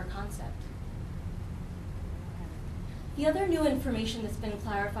 our concept. The other new information that's been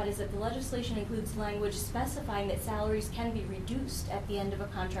clarified is that the legislation includes language specifying that salaries can be reduced at the end of a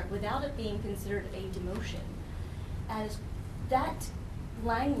contract without it being considered a demotion. As that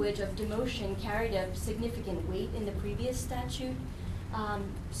language of demotion carried a significant weight in the previous statute,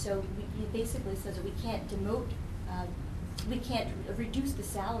 so it basically says that we can't demote we can't reduce the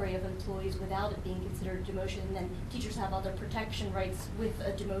salary of employees without it being considered a demotion, and then teachers have other protection rights with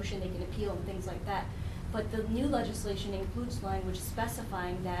a demotion, they can appeal and things like that. But the new legislation includes language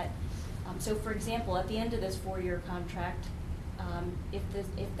specifying that, so for example, at the end of this 4-year contract,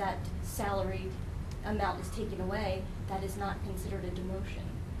 if that salary amount is taken away, that is not considered a demotion.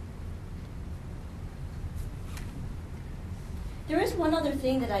 There is one other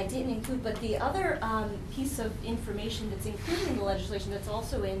thing that I didn't include, but the other piece of information that's included in the legislation that's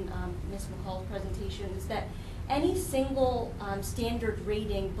also in Ms. McCall's presentation is that any single standard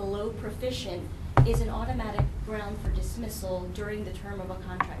rating below proficient is an automatic ground for dismissal during the term of a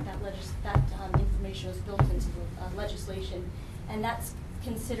contract. That information was built into the legislation, and that's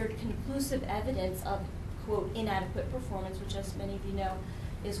considered conclusive evidence of, quote, inadequate performance, which, as many of you know,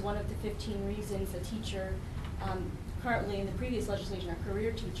 is one of the 15 reasons a teacher currently in the previous legislation, a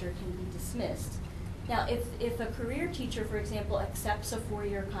career teacher can be dismissed. Now, if a career teacher, for example, accepts a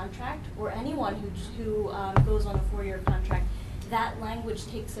 4-year contract, or anyone who goes on a 4-year contract, that language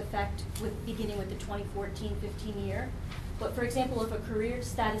takes effect beginning with the 2014-15 year. But for example, if a career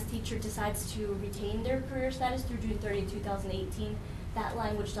status teacher decides to retain their career status through June 30, 2018, that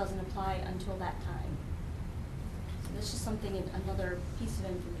language doesn't apply until that time. So that's just something, another piece of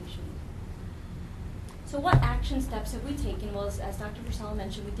information. So what action steps have we taken? Well, as Dr. Purcell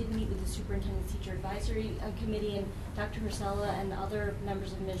mentioned, we did meet with the Superintendent's Teacher Advisory Committee, and Dr. Purcell and other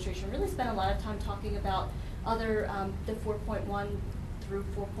members of administration really spent a lot of time talking about other, the 4.1 through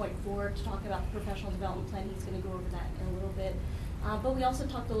 4.4 to talk about the professional development plan. He's going to go over that in a little bit. But we also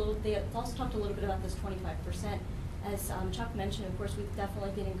talked a little bit about this 25%. As Chuck mentioned, of course, we've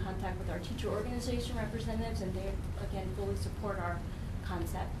definitely been in contact with our teacher organization representatives, and they, again, fully support our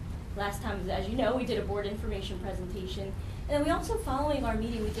concept. Last time, as you know, we did a board information presentation. And then we also, following our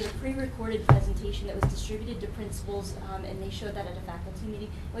meeting, we did a pre-recorded presentation that was distributed to principals, and they showed that at a faculty meeting.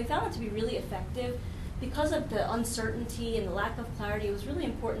 And we found it to be really effective. Because of the uncertainty and the lack of clarity, it was really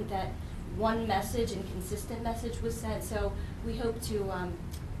important that one message and consistent message was sent. So we hope to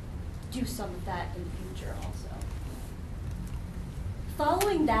do some of that in the future also.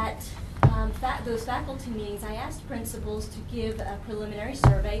 Following that, those faculty meetings, I asked principals to give a preliminary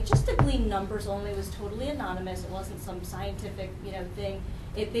survey, just to glean numbers only. It was totally anonymous. It wasn't some scientific, thing.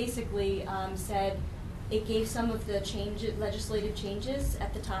 It basically said, it gave some of the legislative changes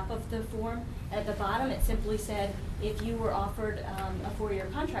at the top of the form. At the bottom, it simply said, if you were offered a 4-year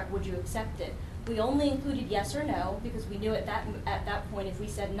contract, would you accept it? We only included yes or no, because we knew at that point, if we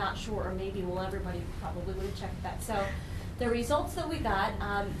said not sure or maybe, well, everybody probably would have checked that. So the results that we got,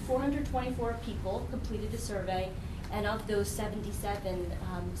 424 people completed the survey, and of those, 77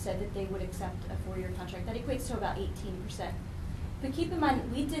 said that they would accept a 4-year contract. That equates to about 18%. But keep in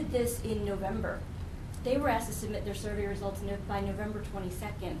mind, we did this in November. they were asked to submit their survey results by November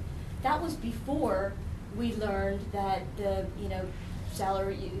 22nd. That was before we learned that the,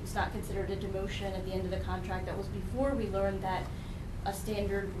 salary, it's not considered a demotion at the end of the contract. That was before we learned that a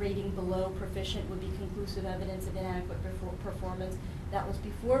standard rating below proficient would be conclusive evidence of inadequate performance. That was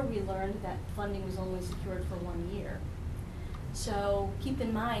before we learned that funding was only secured for 1 year. So keep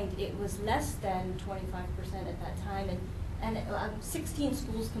in mind, it was less than 25% at that time, and 16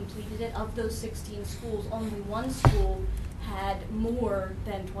 schools completed it. Of those 16 schools, only one school had more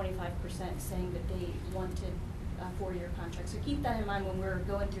than 25% saying that they wanted a 4-year contract. So keep that in mind when we're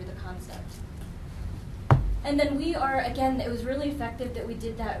going through the concepts. And then we are, again, it was really effective that we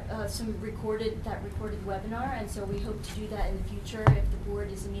did that recorded webinar, and so we hope to do that in the future if the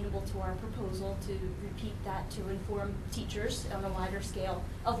board is amenable to our proposal to repeat that to inform teachers on a wider scale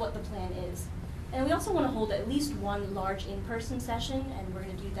of what the plan is. And we also want to hold at least one large in-person session, and we're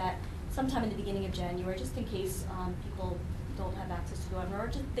going to do that sometime in the beginning of January, just in case people don't have access to the webinar,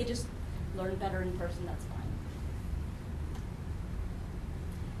 or they just learn better in person, that's fine.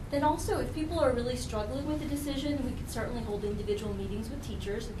 Then also, if people are really struggling with the decision, we could certainly hold individual meetings with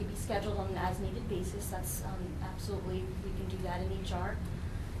teachers. It could be scheduled on an as-needed basis. That's absolutely, we can do that in HR.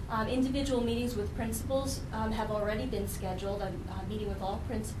 Individual meetings with principals have already been scheduled. I'm meeting with all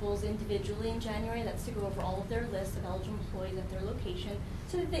principals individually in January. That's to go over all of their lists of eligible employees at their location,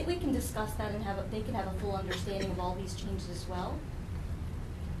 so that we can discuss that and they can have a full understanding of all these changes as well.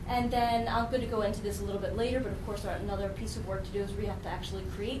 And then I'm going to go into this a little bit later, but of course another piece of work to do is we have to actually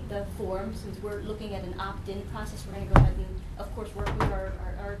create the form. Since we're looking at an opt-in process, we're going to go ahead and, of course, work with our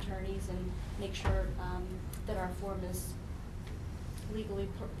attorneys and make sure that our form is legally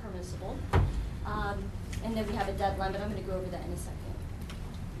permissible. And then we have a deadline, but I'm going to go over that in a second.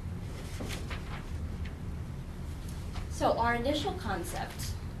 So our initial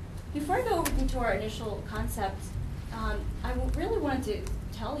concept. Before I go into our initial concept, I really wanted to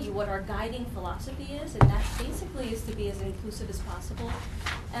tell you what our guiding philosophy is, and that basically is to be as inclusive as possible.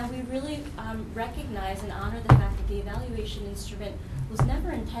 And we really recognize and honor the fact that the evaluation instrument was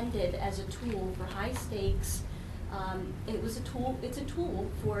never intended as a tool for high stakes. It's a tool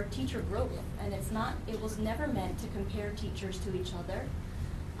for teacher growth, and it was never meant to compare teachers to each other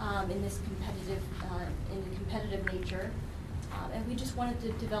in this competitive nature. And we just wanted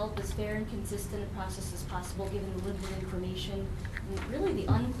to develop as fair and consistent a process as possible, given the limited information and really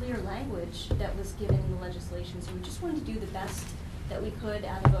the unclear language that was given in the legislation. So we just wanted to do the best that we could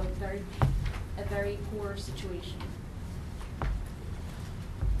out of a very poor situation.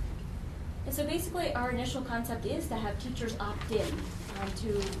 And so basically our initial concept is to have teachers opt in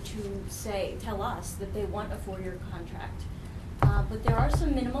to tell us that they want a 4-year contract. But there are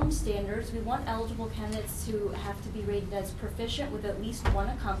some minimum standards. We want eligible candidates to have to be rated as proficient with at least one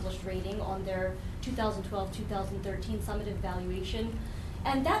accomplished rating on their 2012-2013 summative evaluation.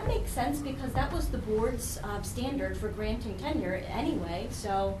 And that makes sense because that was the board's standard for granting tenure anyway,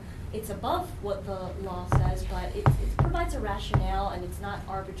 so it's above what the law says, but it provides a rationale and it's not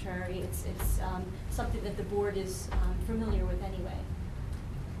arbitrary. It's something that the board is familiar with anyway.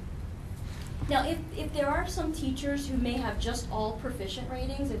 Now, if there are some teachers who may have just all proficient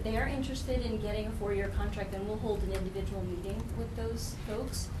ratings, if they are interested in getting a 4-year contract, then we'll hold an individual meeting with those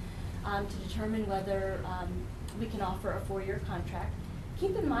folks to determine whether we can offer a 4-year contract.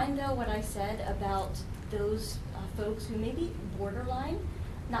 Keep in mind, though, what I said about those folks who may be borderline.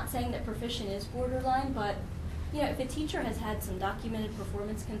 Not saying that proficient is borderline, but if a teacher has had some documented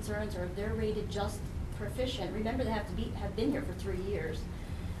performance concerns, or if they're rated just proficient, remember they have to have been here for 3 years.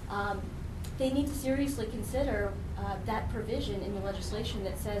 They need to seriously consider that provision in the legislation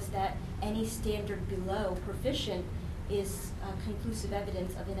that says that any standard below proficient is conclusive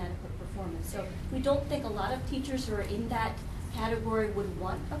evidence of inadequate performance. So we don't think a lot of teachers who are in that category would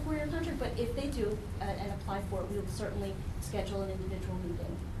want a 4-year contract, but if they do and apply for it, we will certainly schedule an individual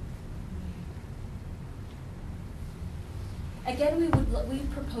meeting. Again, we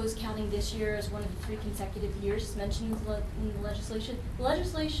propose counting this year as one of the 3 consecutive years mentioned in the legislation. The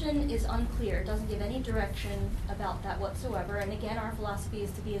legislation is unclear. It doesn't give any direction about that whatsoever. And again, our philosophy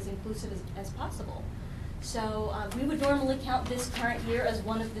is to be as inclusive as possible. So we would normally count this current year as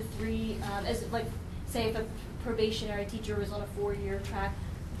one of the 3, say if a probationary teacher was on a 4-year track,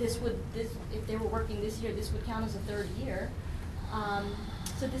 if they were working this year, this would count as a 3rd year.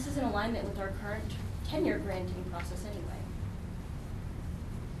 So this is in alignment with our current tenure granting process anyway.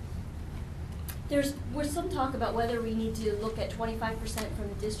 There's some talk about whether we need to look at 25% from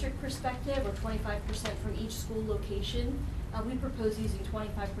the district perspective or 25% from each school location. we propose using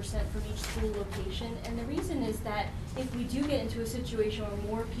 25% from each school location. And the reason is that if we do get into a situation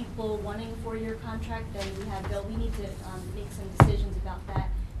where more people wanting a 4-year contract than we have built, we need to make some decisions about that.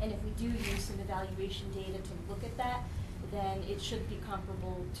 And if we do use some evaluation data to look at that, then it should be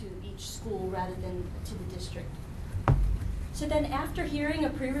comparable to each school rather than to the district. So then after hearing a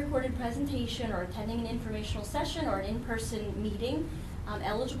pre-recorded presentation or attending an informational session or an in-person meeting,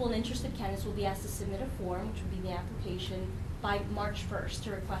 eligible and interested candidates will be asked to submit a form, which would be the application, by March 1st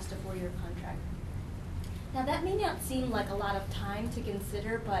to request a 4-year contract. Now that may not seem like a lot of time to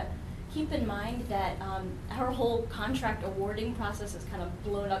consider, but keep in mind that our whole contract awarding process is kind of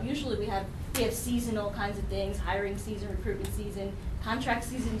blown up. Usually we have seasonal kinds of things, hiring season, recruitment season. Contract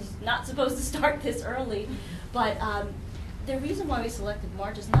season is not supposed to start this early, but the reason why we selected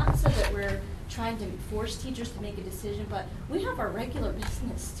March is not so that we're trying to force teachers to make a decision, but we have our regular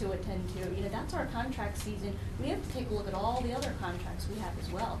business to attend to. You know, that's our contract season. We have to take a look at all the other contracts we have as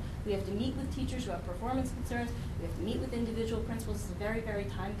well. We have to meet with teachers who have performance concerns. We have to meet with individual principals. It's a very, very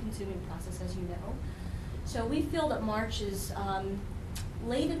time-consuming process, as you know. So we feel that March is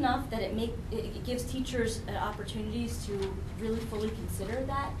late enough that it gives teachers opportunities to really fully consider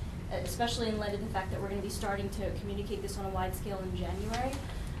that, especially in light of the fact that we're going to be starting to communicate this on a wide scale in January.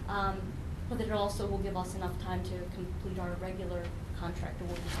 But that it also will give us enough time to complete our regular contract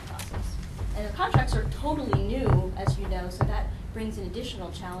awarding process. And the contracts are totally new, as you know, so that brings an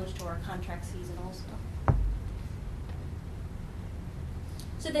additional challenge to our contract season also.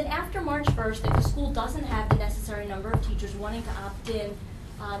 So then after March 1st, if the school doesn't have the necessary number of teachers wanting to opt in,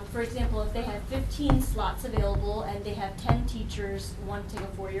 for example, if they have 15 slots available and they have 10 teachers wanting a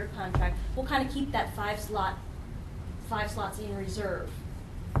 4-year contract, we'll kind of keep that 5 slots in reserve.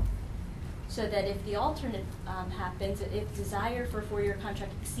 So that if the alternate happens, if desire for a 4-year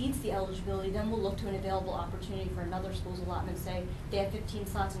contract exceeds the eligibility, then we'll look to an available opportunity for another school's allotment. Say they have 15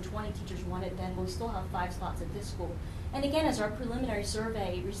 slots and 20 teachers want it, then we'll still have 5 slots at this school. And again, as our preliminary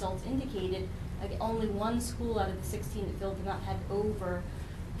survey results indicated, only 1 school out of the 16 that filled did not have over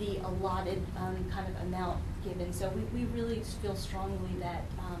the allotted kind of amount given. So we really feel strongly that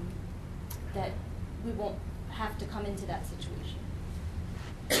that we won't have to come into that situation.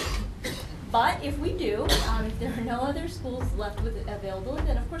 But if we do, if there are no other schools left with availability,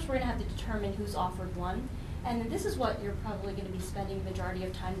 then of course we're going to have to determine who's offered one. And this is what you're probably going to be spending the majority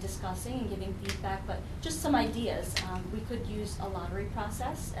of time discussing and giving feedback, but just some ideas. We could use a lottery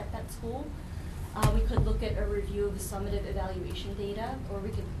process at that school. We could look at a review of the summative evaluation data, or we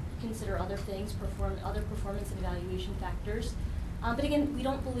could consider other things, other performance and evaluation factors. But again, we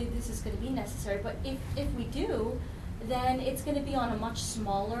don't believe this is going to be necessary, but if we do, then it's going to be on a much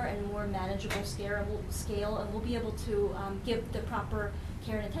smaller and more manageable scale, and we'll be able to give the proper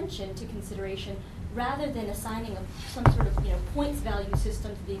care and attention to consideration, rather than assigning some sort of points value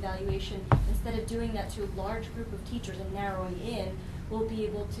system to the evaluation. Instead of doing that to a large group of teachers and narrowing in, we'll be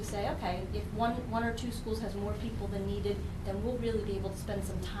able to say, okay, if one or 2 schools has more people than needed, then we'll really be able to spend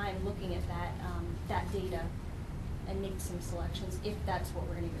some time looking at that data and make some selections if that's what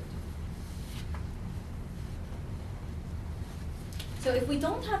we're going to go to. So if we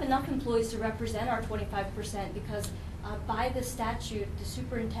don't have enough employees to represent our 25%, because by the statute, the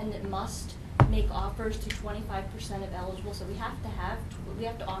superintendent must make offers to 25% of eligible, so we have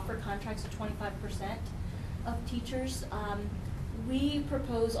to offer contracts to 25% of teachers. We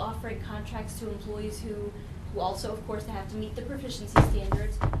propose offering contracts to employees who also, of course, they have to meet the proficiency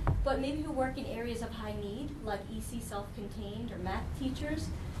standards, but maybe who work in areas of high need, like EC self-contained or math teachers.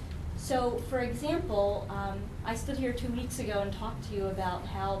 So, for example, I stood here 2 weeks ago and talked to you about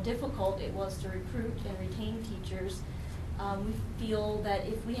how difficult it was to recruit and retain teachers. We feel that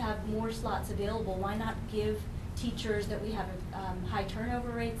if we have more slots available, why not give teachers that we have high turnover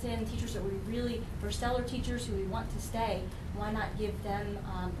rates in, teachers that we really, for stellar teachers who we want to stay, why not give them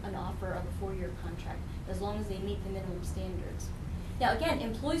an offer of a 4-year contract, as long as they meet the minimum standards. Now again,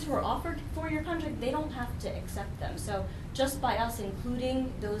 employees who are offered 4-year contract, they don't have to accept them. So just by us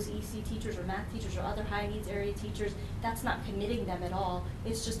including those EC teachers or math teachers or other high needs area teachers, that's not committing them at all.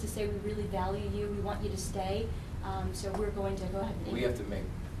 It's just to say we really value you, we want you to stay, so we're going to go ahead and... We have to make,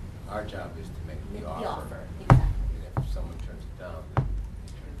 our job is to make the offer. The offer, exactly. And if someone turns it down,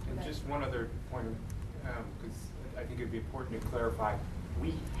 then And just one other point, because I think it would be important to clarify,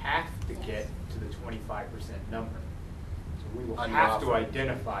 we have to get to the 25% number. So we will On your have to offer.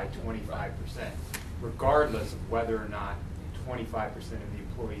 identify 25%, regardless of whether or not 25% of the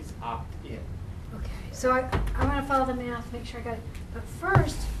employees opt in. Okay, so I want to follow the math, make sure I got it. But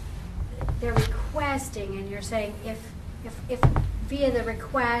first, they're requesting, and you're saying if via the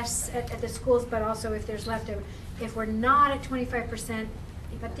requests at the schools, but also if there's leftover. If we're not at 25%,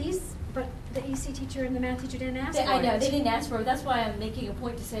 but the EC teacher and the math teacher didn't ask for it. I know, they didn't ask for it. That's why I'm making a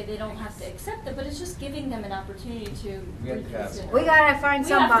point to say they don't have to accept it, but it's just giving them an opportunity to We have to have- reconsider. We gotta find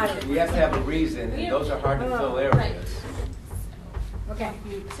We have to- somebody. We have to have a reason, and those are hard to fill Right. areas. Okay.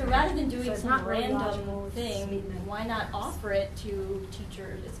 So rather than doing So it's some not really random logical, it's thing, statement. why not offer it to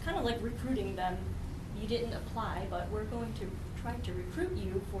teachers? It's kind of like recruiting them. You didn't apply, but we're going to try to recruit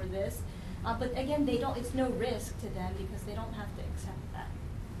you for this. But again, it's no risk to them because they don't have to accept that.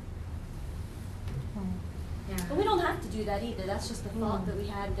 Yeah. But we don't have to do that either. That's just the thought that we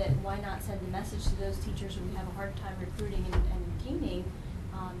had, that why not send a message to those teachers who we have a hard time recruiting and retaining,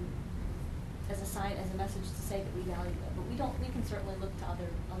 as a message to say that we value them. But we can certainly look to other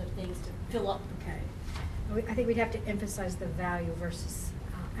things to fill up. Okay. I think we'd have to emphasize the value versus,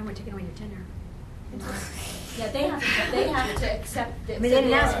 and we're taking away your tenure. Yeah, they have to accept it. I mean, they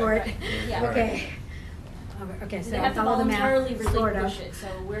didn't ask for it. Right. Yeah. Okay. Okay, so They have to follow the math, voluntarily sort of. relinquish it, so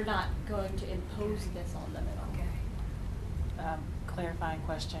we're not going to impose this on them at all. Clarifying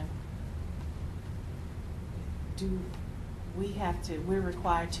question. Do we have to, we're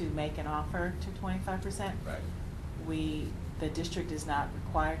required to make an offer to 25%? Right. The district is not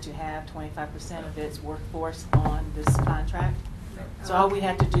required to have 25% of its workforce on this contract? So all we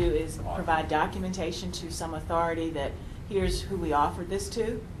have to do is provide documentation to some authority that here's who we offered this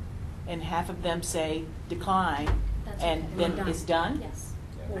to, and half of them say decline, and then it's done? Yes.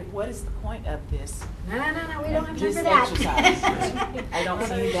 Well, what is the point of this? No, we don't have time This for that. exercise. I don't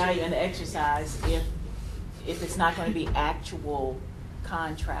see any value in the exercise if it's not going to be actual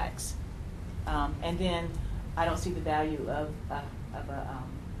contracts. And then I don't see the value of a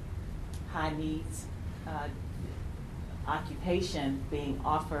high needs occupation being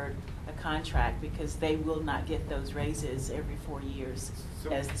offered a contract, because they will not get those raises every 4 years,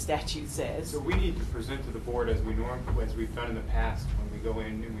 as the statute says. So we need to present to the board as we've done in the past, when we go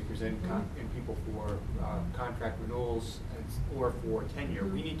in and we present in people for contract renewals or for tenure.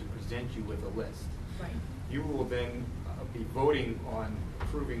 We need to present you with a list. Right. You will then be voting on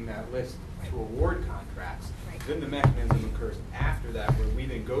approving that list to award contracts. Right. Then the mechanism occurs after that, where we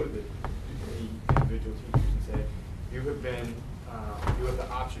then go to the individual teachers and say, you have the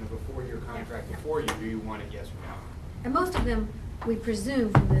option of a 4-year contract before you. Do you want it, yes or no? And most of them, we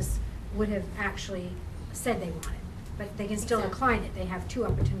presume from this, would have actually said they want it, but they can still Exactly. decline it. They have 2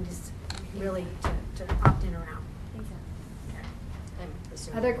 opportunities really to opt in or out.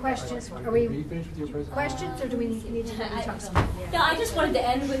 Other questions? Are we you finished with your presentation? questions, or do we need to talk some? No, I just wanted to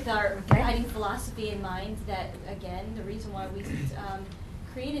end with our Okay. guiding philosophy in mind, that, again, the reason why we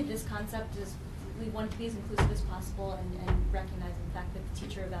created this concept is we wanted to be as inclusive as possible and recognize the fact that the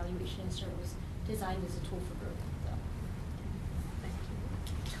teacher evaluation instrument was designed as a tool for growth. So.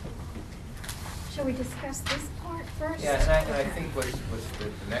 Shall we discuss this part first? Yeah, and I think what's the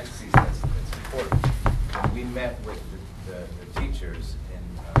next piece that's important, we met with the teachers, and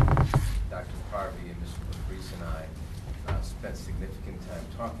Dr. Harvey and Mr. Patrice and I spent significant time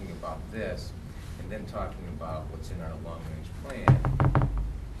talking about this, and then talking about what's in our long-range plan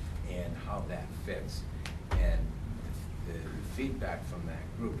and how that fits. And the feedback from that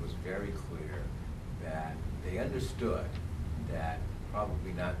group was very clear that they understood that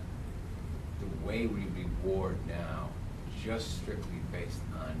probably not the way we reward now, just strictly based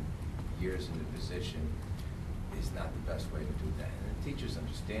on years in the position, is not the best way to do that. And the teachers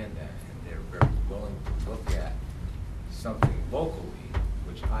understand that, and they're very willing to look at something locally,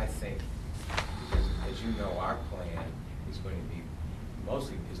 which I think, because as you know, our plan is going to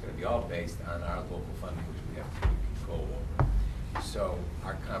be all based on our local funding, which we have complete control over. So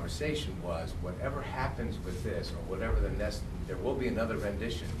our conversation was, whatever happens with this, or whatever there will be another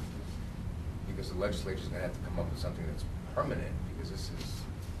rendition, because the legislature's going to have to come up with something that's permanent, because this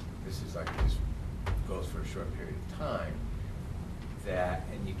is like this goes for a short period of time.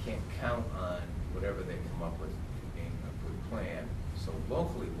 And you can't count on whatever they come up with being a good plan. So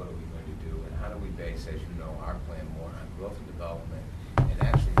locally, what are we going to do, and how do we base, as you know, our plan more on growth and development, and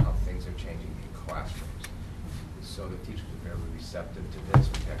actually how things are changing in classrooms. So the teachers are very receptive to this.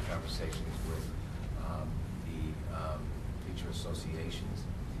 We've had conversations with the teacher associations,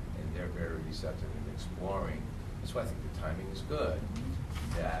 and they're very receptive in exploring. So I think the timing is good,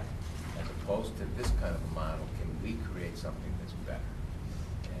 that as opposed to this kind of a model, can we create something that's better?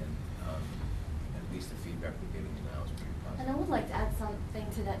 And at least the feedback we're getting now is pretty positive. And I would like to add something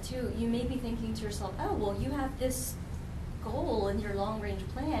to that too. You may be thinking to yourself, oh, well, you have this goal in your long-range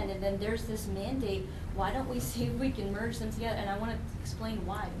plan, and then there's this mandate. Why don't we see if we can merge them together? And I want to explain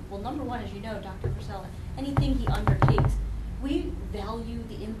why. Well, number one, as you know, Dr. Purcell, anything he undertakes we value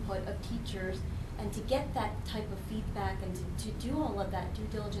the input of teachers, and to get that type of feedback and to do all of that due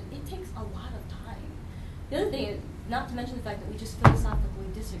diligence, it takes a lot of time. The other thing, not to mention the fact that we just philosophically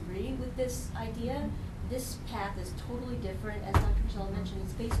disagree with this idea, this path is totally different. As Dr. Priscilla mentioned,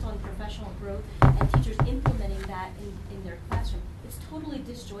 it's based on professional growth and teachers implementing that in their classroom. It's totally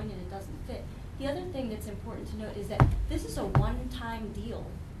disjointed, it doesn't fit. The other thing that's important to note is that this is a one-time deal.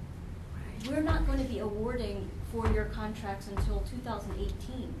 We're not going to be awarding 4-year contracts until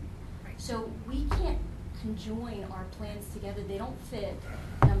 2018. So we can't conjoin our plans together. They don't fit,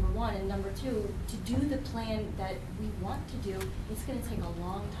 number one. And number two, to do the plan that we want to do, it's going to take a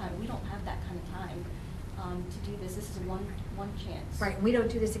long time. We don't have that kind of time to do this. This is one chance. Right, and we don't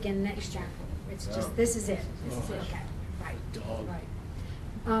do this again next year. It's just, this is it. This is it. Okay, right. Dog.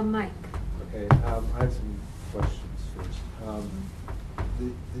 Right. Mike. Okay, I have some questions first.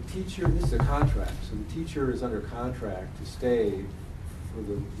 The teacher, this is a contract, so the teacher is under contract to stay for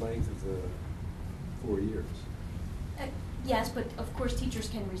the length of the 4 years. Yes, but of course teachers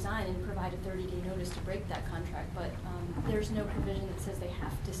can resign and provide a 30-day notice to break that contract, but there's no provision that says they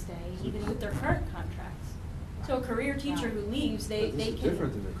have to stay, even with their current contracts. So a career teacher who leaves, they This can... is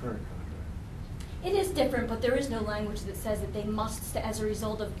different than the current contract. It is different, but there is no language that says that they must, as a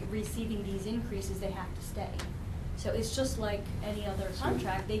result of receiving these increases, they have to stay. So it's just like any other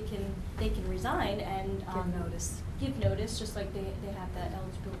contract, they can resign and give notice, just like they have that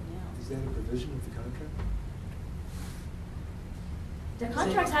eligibility now. Is that a provision of the contract? The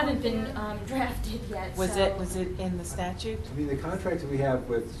contracts haven't been drafted yet. Was so- it in the statute? I mean, the contracts that we have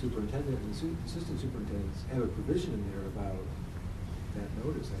with superintendent and assistant superintendents have a provision in there about that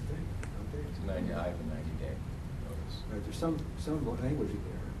notice, I think, don't they? It's 90, I have a 90-day notice. Right, there's some language in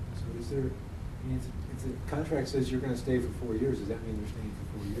there. So is there, I mean, if the contract says you're gonna stay for 4 years, does that mean they're staying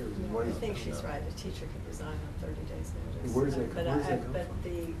for 4 years? And what I is- think she's right, a teacher can resign on 30 days notice. Where does that come But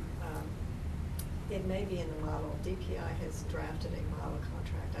from? it may be in the model. DPI has drafted a model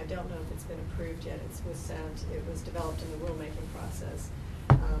contract. I don't know if it's been approved yet. It was developed in the rulemaking process.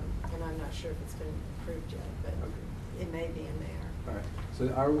 And I'm not sure if it's been approved yet, but it may be in there. All right, so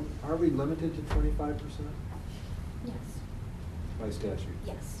are we limited to 25% Yes. by statute?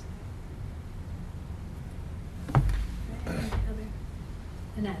 Yes.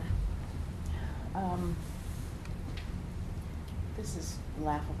 Annette. This is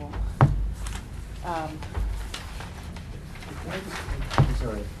laughable. I'm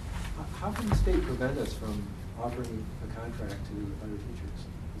sorry, how can the state prevent us from offering a contract to other teachers?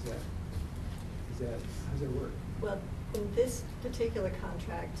 How does that work? Well, in this particular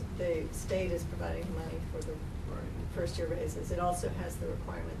contract, the state is providing money for the first-year raises. It also has the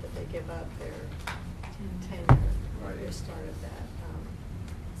requirement that they give up their tenure at the start of that.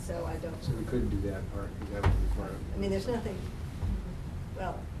 So I don't. So we couldn't do that part, because that would require. I mean, there's nothing,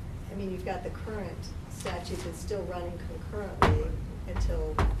 well, I mean, you've got the current statute that's still running concurrently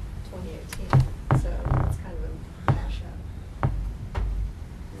until 2018, so it's kind of a mashup.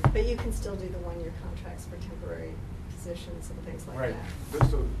 But you can still do the one-year contracts for temporary positions and things like Right. that.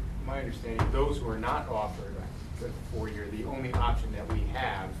 So my understanding, those who are not offered the 4-year, the only option that we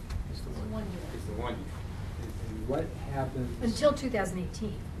have is the 1 year. Is the 1 year. And what happens? Until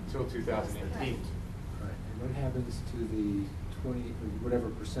 2018. Until 2018. Right, and what happens to the 20, or whatever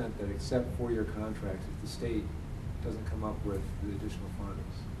percent that accept 4-year contracts if the state doesn't come up with the additional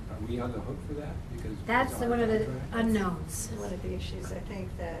funds? Are we on the hook for that? Because That's it's our one of the contract? unknowns. One of the issues, I think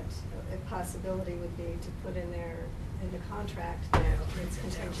that a possibility would be to put in there, in the contract, that it's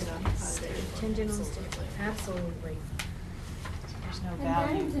contingent on the state. Contingent on state, absolutely. There's no And value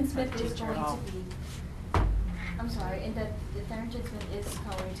Barrington for Smith the is teacher going at all. to be, I'm sorry, and that the Barrington Smith is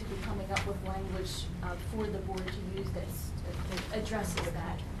going to be coming up with language for the board to use that addresses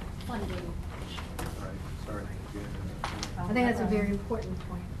that funding issue. Right, sorry. I think that's a very important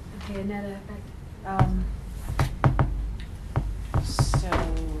point. Okay, Annette, So,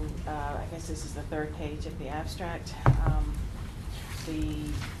 I guess this is the third page of the abstract. The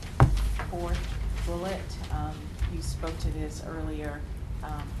fourth bullet, you spoke to this earlier,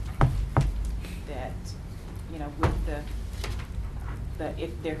 that, you know, with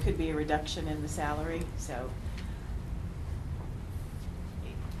if there could be a reduction in the salary, so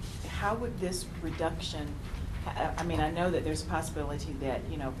how would this reduction, I mean, I know that there's a possibility that,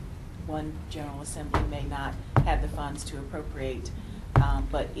 you know, one General Assembly may not have the funds to appropriate,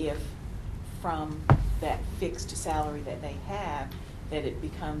 but if from that fixed salary that they have, that it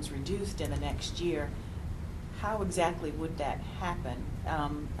becomes reduced in the next year, how exactly would that happen?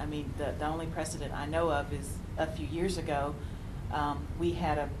 I mean, the only precedent I know of is a few years ago, we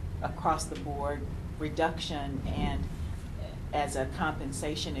had a across-the-board reduction, and as a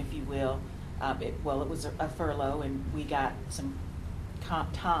compensation, if you will. It was a furlough, and we got some comp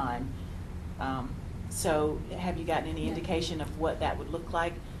time. So have you gotten any Yeah. indication of what that would look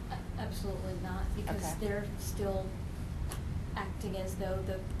like? Absolutely not, because Okay. they're still acting as though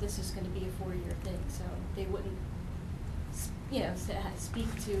this is going to be a 4-year thing, so they wouldn't,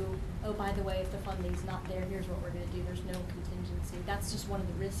 speak to, oh, by the way, if the funding's not there, here's what we're going to do. There's no contingency. That's just one of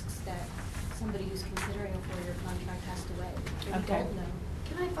the risks that somebody who's considering a 4-year contract has to weigh. They Okay. don't know.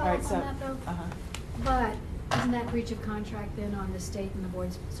 Can I All follow right, up so- on that, though? uh-huh. But isn't that breach of contract then on the state and the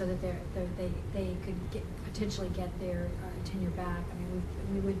boards so that they could potentially get their tenure back? I mean,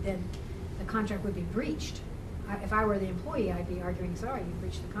 we would then, the contract would be breached. If I were the employee, I'd be arguing, sorry, you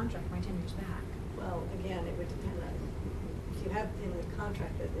breached the contract, my tenure's back. Well, again, it would depend on, if you have in the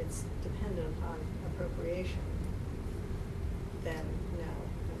contract that it's dependent upon appropriation, then no.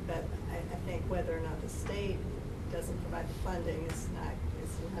 But I think whether or not the state doesn't provide the funding is not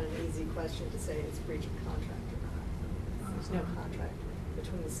an easy question to say it's breach of contract or not. There's no contract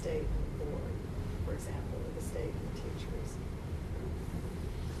between the state and the board, for example, or the state and the teachers.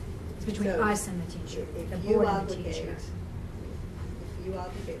 It's between So us and the teacher, if the you board and the obligate- teacher. If you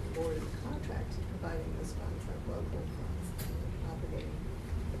obligate the board in the contract to providing those funds, like local funds, then you're obligating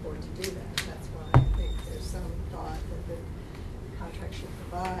the board to do that. That's why I think there's some thought that the contract should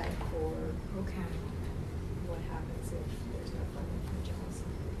provide for what happens if there's no funding for Johnson.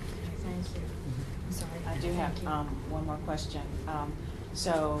 Thank you. I'm sorry. I do have Thank you. one more question.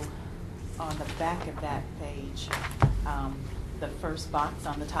 So on the back of that page, the first box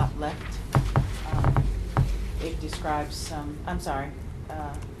on the top left, it describes some, I'm sorry,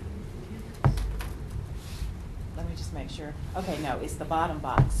 let me just make sure. Okay, no, it's the bottom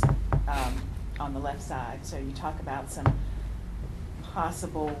box on the left side. So you talk about some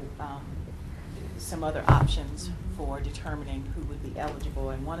possible, some other options for determining who would be eligible,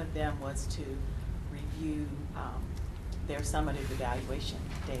 and one of them was to review their summative evaluation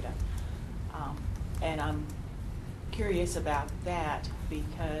data. And I'm curious about that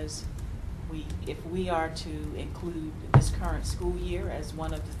because if we are to include this current school year as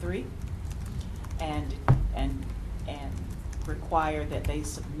one of the three and require that they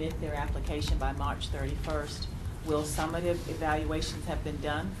submit their application by March 31st, will summative evaluations have been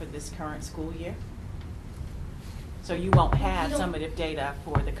done for this current school year? So you won't have We don't- summative data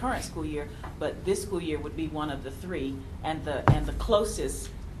for the current school year, but this school year would be one of the three, and the closest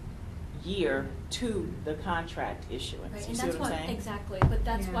year to the contract issuance. Right, You and see that's what I'm why, saying? exactly, but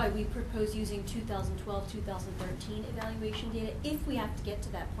that's Yeah. why we propose using 2012, 2013 evaluation data if we have to get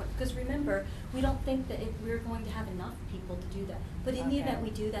to that point. Because remember, we don't think that we're going to have enough people to do that. But in the Okay. event we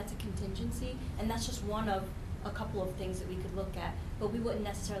do, that's a contingency, and that's just one of a couple of things that we could look at. But we wouldn't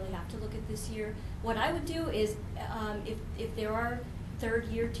necessarily have to look at this year. What I would do is, if there are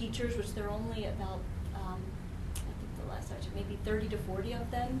third-year teachers, which there are only about, I think the last I checked, maybe 30 to 40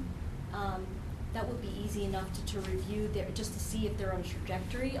 of them, that would be easy enough to review their, just to see if they're on a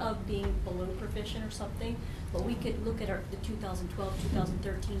trajectory of being below proficient or something. But we could look at the 2012,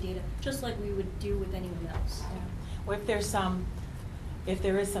 2013 data, just like we would do with anyone else. Yeah. Well, if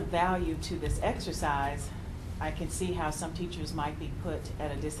there is some value to this exercise, I can see how some teachers might be put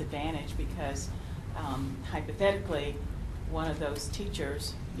at a disadvantage because hypothetically, one of those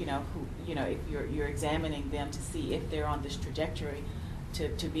teachers, if you're examining them to see if they're on this trajectory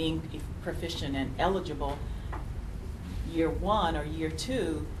to being proficient and eligible, year one or year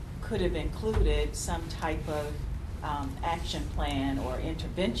two could have included some type of action plan or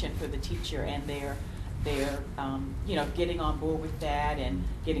intervention for the teacher, and they're getting on board with that and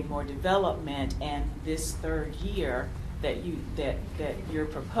getting more development, and this third year that you're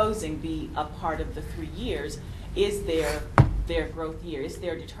proposing be a part of the 3 years is their growth year, is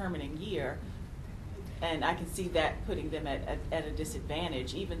their determining year. And I can see that putting them at a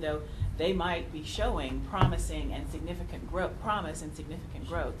disadvantage, even though they might be showing promising and significant growth.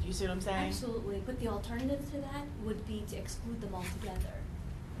 You see what I'm saying? Absolutely, but the alternative to that would be to exclude them altogether.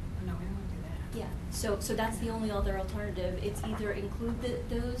 No, we won't do that. Yeah, so that's the only other alternative. It's either include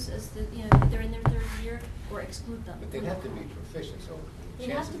those as if they're in their third year, or exclude them. But they'd have to be proficient, so. They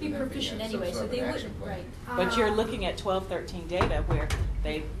have to be proficient anyway, so they wouldn't, right. But you're looking at 12-13 data where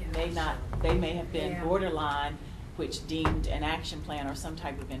they may have been Yeah. borderline, which deemed an action plan or some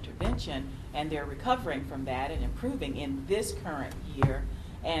type of intervention, and they're recovering from that and improving in this current year.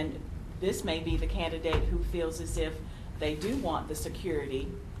 And this may be the candidate who feels as if they do want the security,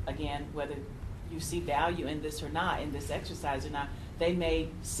 again, whether you see value in this or not, in this exercise or not, they may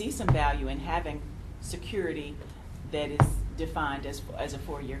see some value in having security that is defined as a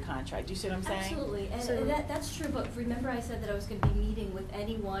 4-year contract. Do you see what I'm saying? Absolutely, and So- that's true, but remember I said that I was going to be meeting with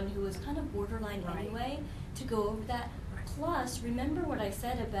anyone who was kind of borderline anyway to go over that. Plus, remember what I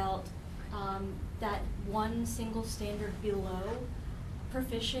said about that one single standard below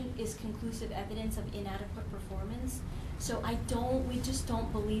proficient is conclusive evidence of inadequate performance. So we just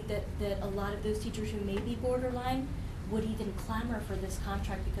don't believe that a lot of those teachers who may be borderline would even clamor for this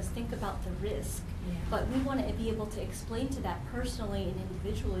contract, because think about the risk. Yeah. But we want to be able to explain to that personally and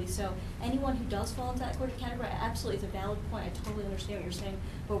individually. So anyone who does fall into that category, absolutely, it's a valid point. I totally understand what you're saying,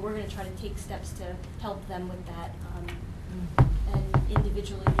 but we're going to try to take steps to help them with that and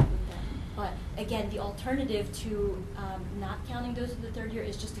individually meet with them. But again, the alternative to not counting those in the 3rd year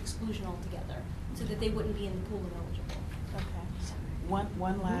is just exclusion altogether, so that they wouldn't be in the pool of eligible. Okay.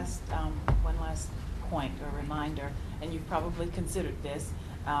 One last point or reminder, and you've probably considered this,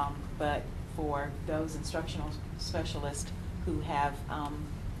 but for those instructional specialists who have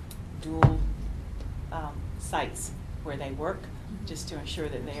dual sites where they work, just to ensure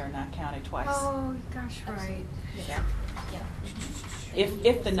that they are not counted twice. Oh, gosh, right. Yeah.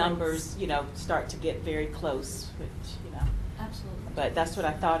 If the numbers, start to get very close, which, Absolutely. But that's what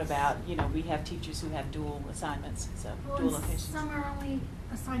I thought about. We have teachers who have dual assignments, so Well, dual and locations. some are only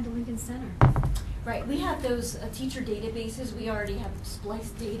assigned to Lincoln Center. Right, we have those teacher databases. We already have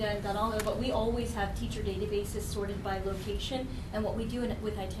spliced data and done all that, but we always have teacher databases sorted by location. And what we do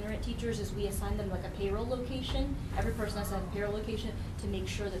with itinerant teachers is we assign them like a payroll location. Every person has to have a payroll location to make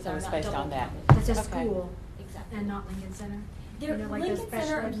sure that So they're it's not based double on that. counted. That's a Okay. school. Exactly. And not Lincoln Center. They're, like Lincoln those Center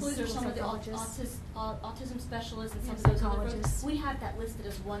special ed employees are school some of the psychologists. autism specialists and some Yeah, of those other psychologists. folks. We have that listed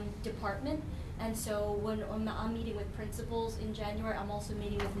as one department. And so when I'm meeting with principals in January, I'm also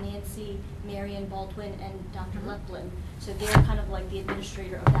meeting with Nancy, Marion Baldwin, and Dr. Lepland. So they're kind of like the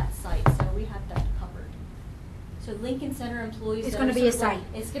administrator of that site. So we have that covered. So Lincoln Center employees. It's that gonna are be a sort of site.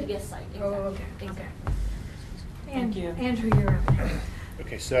 It's going to be a site. Exactly. Oh, okay, Exactly. Thank you. Andrew, you're up next.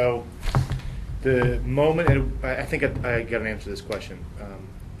 Okay, so the moment, and I think I got an answer to this question.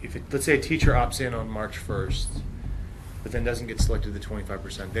 Let's say a teacher opts in on March 1st, but then doesn't get selected to the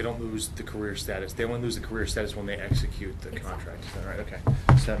 25%, they don't lose the career status. They only lose the career status when they execute the contract. Is that right? Okay,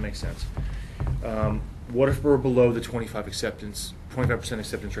 so that makes sense. What if we're below the 25% acceptance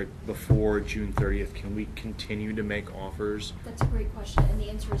rate before June 30th? Can we continue to make offers? That's a great question, and the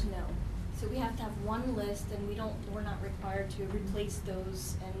answer is no. So we have to have one list, and we're not required to replace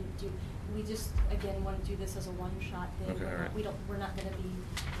those and do. We just again want to do this as a one-shot thing. Okay, all right. We're not going to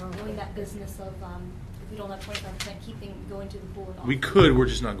be doing that business of if we don't have 25% going to the board. We could, we're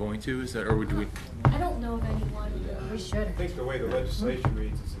just not going to. Is that, or do we? I don't know of anyone. We should. I think the way the legislation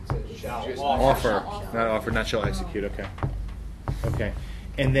reads is it says shall Offer, not offer, not shall execute. Okay. Okay,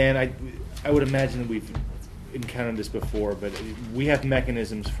 and then I would imagine that we've encountered this before, but we have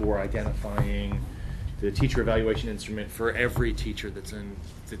mechanisms for identifying the teacher evaluation instrument for every teacher that's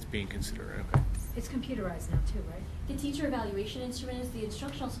being considered. Okay. It's computerized now too, right? The teacher evaluation instrument is the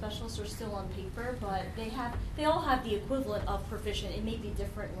instructional specialists are still on paper, but they all have the equivalent of proficient. It may be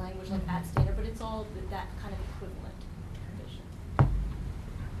different language like at standard, but it's all that kind of equivalent provision.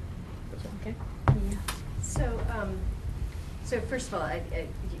 Okay. Yeah. So first of all,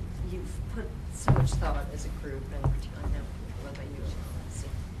 you've put so much thought as a group, and I know led by you,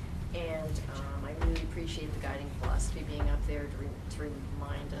 and I really appreciate the guiding philosophy being up there to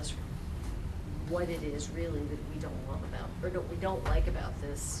remind us what it is really that we don't love about, or we don't like about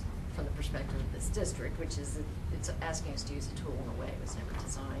this from the perspective of this district, which is that it's asking us to use a tool in a way it was never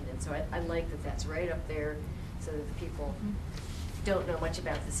designed. And so I like that that's right up there, so that the people don't know much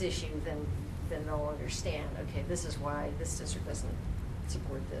about this issue, then they'll understand, okay, this is why this district doesn't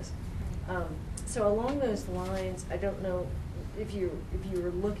support this. So along those lines, I don't know if you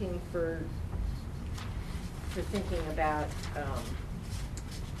were looking for thinking about,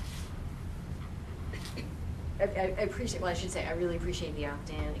 I appreciate, well, I should say, I really appreciate the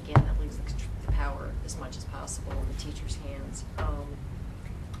opt-in. Again, that leaves the power as much as possible in the teacher's hands.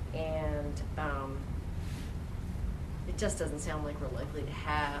 It just doesn't sound like we're likely to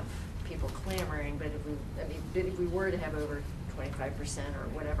have people clamoring, but if we were to have over 25% or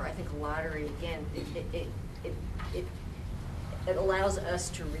whatever, I think a lottery, again, it allows us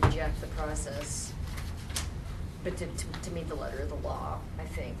to reject the process, but to meet the letter of the law. I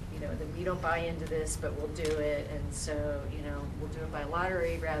think, that we don't buy into this, but we'll do it, and so, we'll do it by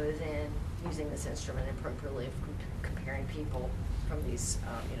lottery rather than using this instrument appropriately of comparing people from these,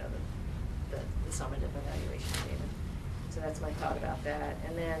 the summative evaluation data. So that's my thought about that.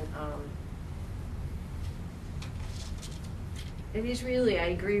 And then, it is really, I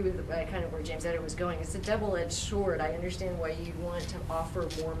agree with kind of where James Eddie was going. It's a double-edged sword. I understand why you want to offer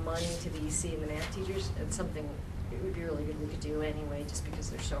more money to the EC and the math teachers. It's something, it would be really good we could do anyway, just because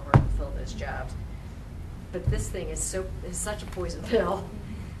they're so hard to fill those jobs. But this thing is such a poison pill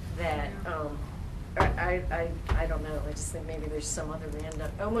that, I don't know. I just think maybe there's some other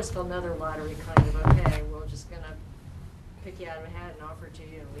random, almost another lottery kind of, okay, we're just going to pick you out of a hat and offer it to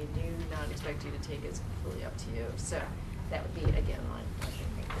you, and we do not expect you to take it. It's completely up to you. So that would be, again,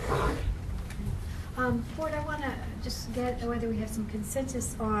 mine. Board, I want to just get whether we have some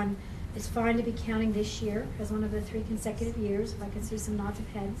consensus on it's fine to be counting this year as one of the 3 consecutive years. If I can see some nods of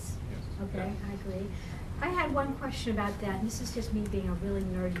heads. Yes. Okay, I agree. I had one question about that, and this is just me being a really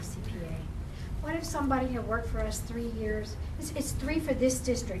nerdy CPA. What if somebody had worked for us 3 years? It's 3 for this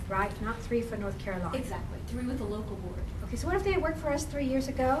district, right? Not 3 for North Carolina. Exactly, 3 with the local board. Okay, so what if they had worked for us 3 years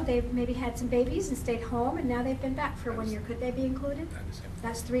ago? They maybe had some babies and stayed home, and now they've been back for 1 year. Could they be included?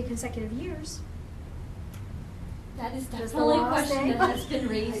 That's 3 consecutive years. That is Does the definitely a law question say? that has been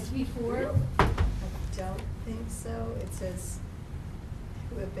raised before. I don't think so. It says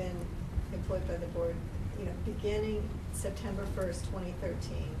who have been employed by the board, beginning September 1st,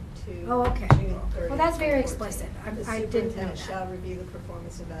 2013 to Oh, okay. June 30th. Well, that's very 2014. explicit. The I didn't know superintendent that. shall review the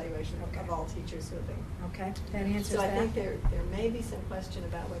performance evaluation of all teachers who have been. Okay, that answers So I that. think there may be some question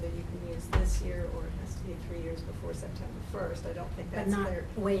about whether you can use this year or it has to be 3 years before September 1st. I don't think But that's not clear.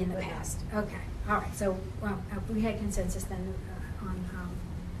 way in the but not- past. Okay, all right, so, we had consensus then on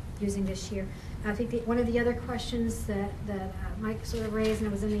using this year. I think one of the other questions that Mike sort of raised, and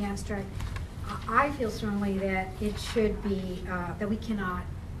it was in the abstract, I feel strongly that it should be, that we cannot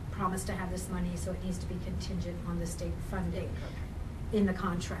promise to have this money, so it needs to be contingent on the state funding in the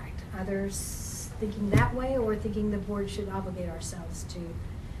contract. Others thinking that way, or thinking the board should obligate ourselves to?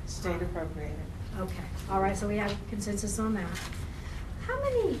 State appropriated. Okay, all right, so we have consensus on that. How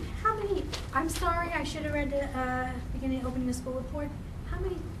many, I'm sorry, I should have read the beginning, opening the school report. How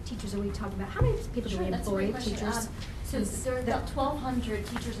many teachers are we talking about? How many people do Sure, we that's a employ, great question. teachers? So there are about 1,200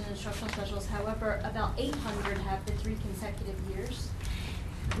 teachers and instructional specialists. However, about 800 have the 3 consecutive years,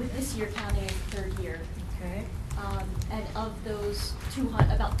 with this year counting as the 3rd year. Okay. And of those,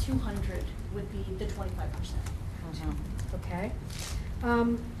 about 200 would be the 25%. Okay.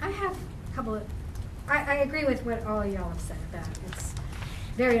 I have a couple of, I agree with what all y'all have said about it. It's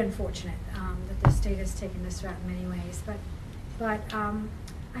very unfortunate that the state has taken this route in many ways, but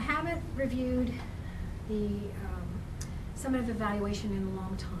I haven't reviewed the summative evaluation in a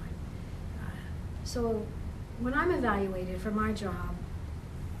long time. So when I'm evaluated for my job,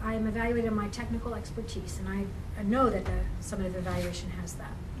 I am evaluated on my technical expertise, and I know that the summative evaluation has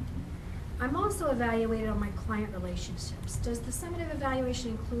that. I'm also evaluated on my client relationships. Does the summative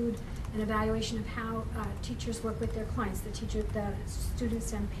evaluation include an evaluation of how teachers work with their clients, the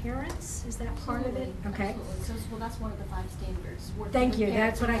students and parents? Is that part of it? Absolutely, Okay. absolutely. So, well, that's one of the 5 standards. working Thank with you.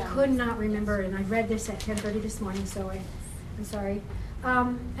 parents That's what I and could families. not remember, and I read this at 10:30 this morning, so I'm sorry.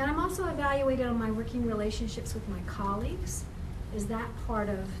 And I'm also evaluated on my working relationships with my colleagues. Is that part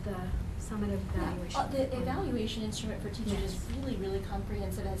of the summative evaluation? The evaluation instrument for teachers Yes. is really, really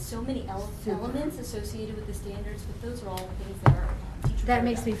comprehensive. It has so many Super. elements associated with the standards, but those are all the things that our teachers That are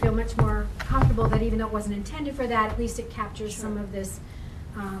makes me about. feel much more comfortable that even though it wasn't intended for that, at least it captures some of this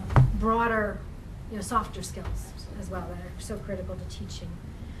broader, softer skills as well that are so critical to teaching.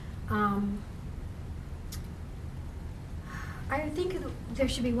 I think there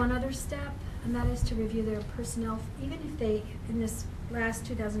should be one other step, and that is to review their personnel, even if they, in this last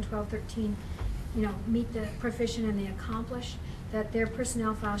 2012-13, meet the proficient and the accomplished, that their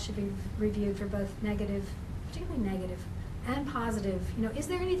personnel file should be reviewed for both negative, particularly negative, and positive. Is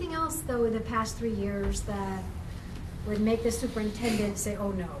there anything else, though, in the past 3 years that would make the superintendent say,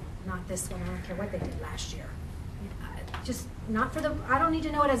 oh, no, not this one, I don't care what they did last year? Just not for I don't need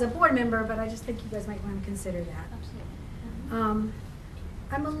to know it as a board member, but I just think you guys might want to consider that. Absolutely.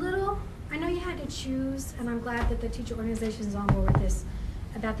 I know you had to choose, and I'm glad that the teacher organization is on board with this,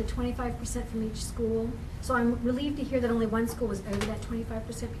 about the 25% from each school. So I'm relieved to hear that only one school was over that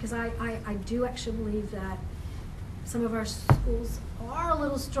 25%, because I do actually believe that some of our schools are a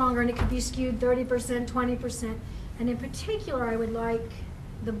little stronger, and it could be skewed 30%, 20%. And in particular, I would like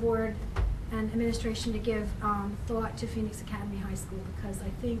the board and administration to give thought to Phoenix Academy High School, because I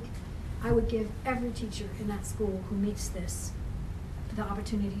think I would give every teacher in that school who meets this the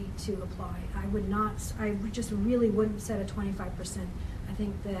opportunity to apply. I just really wouldn't set a 25%. I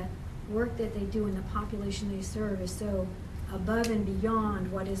think the work that they do and the population they serve is so above and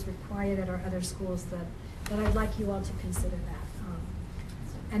beyond what is required at our other schools that I'd like you all to consider that.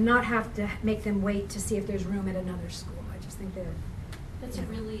 And not have to make them wait to see if there's room at another school. I just think they're. That's a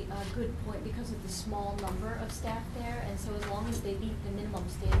really good point because of the small number of staff there, and so as long as they meet the minimum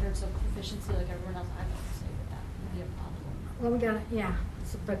standards of proficiency like everyone else, I don't say that would be a problem. Well, we gotta, yeah,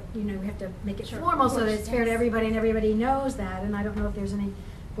 but, we have to make it Sure, formal of so that course, it's fair to yes. everybody and everybody knows that, and I don't know if there's any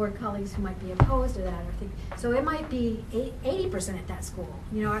board colleagues who might be opposed to that or think, so it might be 80% at that school,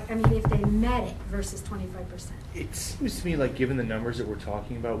 I mean, if they met it versus 25%. It seems to me like, given the numbers that we're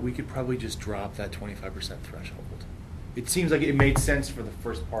talking about, we could probably just drop that 25% threshold. It seems like it made sense for the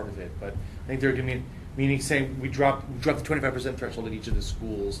first part of it, but I think they're going to meaning saying we drop the 25% threshold at each of the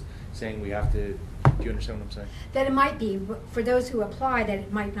schools, saying we have to. Do you understand what I'm saying? That it might be, for those who apply, that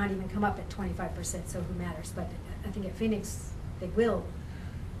it might not even come up at 25%, so who matters? But I think at Phoenix, they'll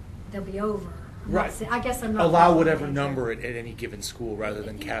be over. I guess I'm not. Allow whatever number at any given school rather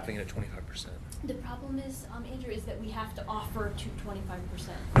than capping it at 25%. The problem is, Andrew, is that we have to offer to 25%.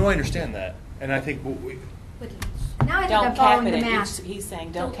 No, I understand that, and I think But now I think Don't I'm cap following it the at math. each, he's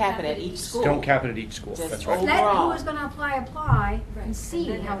saying, don't cap it at each school. Don't cap it at each school. Just That's right. Let overall. who's going to apply, Right. and see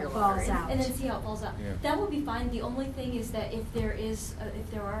And then how have it your falls lottery. out. And then see how it falls out. Yeah. That would be fine. The only thing is that if there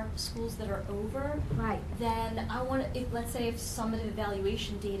are schools that are over, Right. then I want to, let's say if summative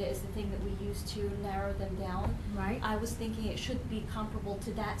evaluation data is the thing that we use to narrow them down. Right. I was thinking it should be comparable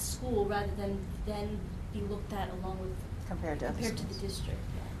to that school rather than then be looked at along with, Compared to other the schools. district.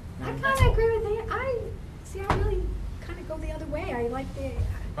 I kind of agree with that. I really kind of go the other way. I like the.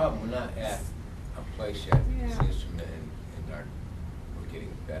 Problem, we're not at a place yet, Yeah. this instrument, and we're getting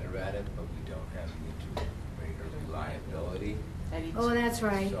better at it, but we don't have the integrator reliability. Oh, that's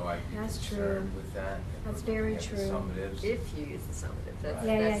right. So I'd be That's true. concerned with that. If That's we're very looking at true. the summatives. If you use the summative, that's,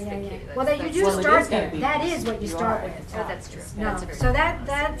 Yeah, that's yeah, the yeah. key. Well, then you do Well, it start is gonna there. be- That is what you you start are. with. Oh, that's true. No, That's a very so good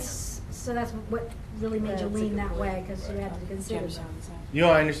that's what really made you That's a lean good that point. way because you had to consider that.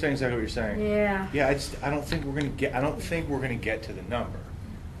 I understand exactly what you're saying. Yeah. Yeah, I don't think we're gonna get to the number.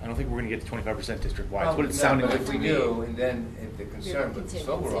 I don't think we're gonna get to 25% district-wide. That's what it's sounding But like if to we me. do, and then if the concern with contingency.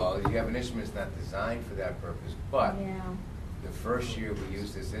 overall, you have an instrument that's not designed for that purpose, but Yeah. the first year we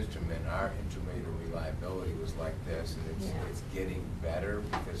used this instrument, our instrument reliability was like this, and Yeah. it's getting better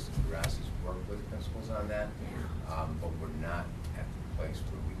because Ross has worked with principals on that. But we're not at the place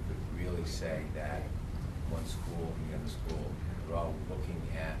where we could really say that one school and the other school, we're all looking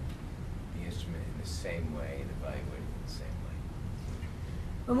at the instrument in the same way and evaluating it the same way.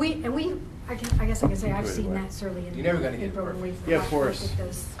 I guess I can say I've Good seen way. that certainly in You're never gonna get April when we perfect. Yeah, of looked course. at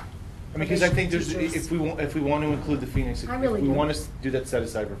those I mean, because I think there's, teachers. if we want to include the Phoenix, I if really we do. want to do that set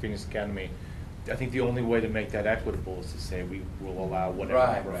aside for Phoenix Academy, I think the only way to make that equitable is to say we will allow whatever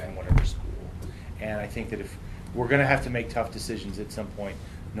Right, number right. from whatever school. And I think that if, we're going to have to make tough decisions at some point,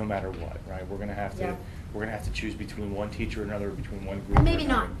 no matter what, right? We're going to have to, Yeah. we're going to have to choose between one teacher or another, between one group. And or maybe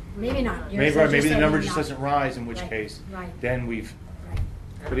not, another. maybe not. You're Maybe, essentially maybe the saying number not. just doesn't rise, in which Right, case, right. then we've, Right.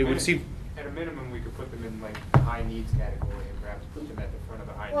 but it would seem, At a minimum, we could put them in like the high needs category and perhaps put them at the front of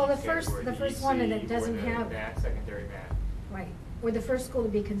the high Well, needs the first- category. the first one that EC doesn't or the have- math, secondary math. Right, or the first school to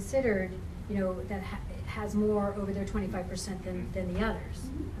be considered, that has more over their 25% than the others.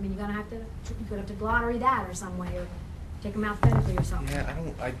 I mean, you're gonna have to lottery that or some way, or take them alphabetically or something. yeah, I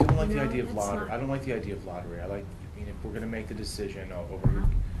don't like You the know, idea of it's lottery. not- I don't like the idea of lottery. I mean, if we're going to make the decision over,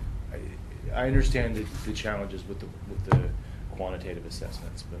 I understand the challenges with the quantitative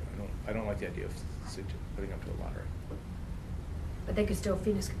assessments, but I don't like the idea of putting up to a lottery. But they could still,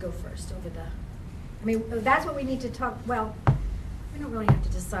 Phoenix could go first over the, I mean, that's what we need to talk, well, we don't really have to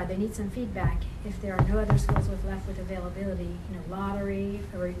decide, they need some feedback. If there are no other schools left with availability, lottery,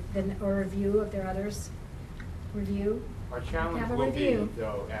 or review, if there are others, review. Our challenge Have a will be, review.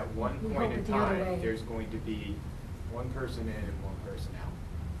 though, at one We point hope in it the other time, way. there's going to be one person in and one person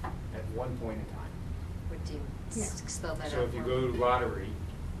out. At one point in time. Would you Yeah. spell that out? So if you for go me? to lottery,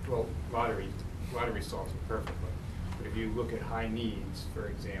 well, lottery solves it perfectly. But if you look at high needs, for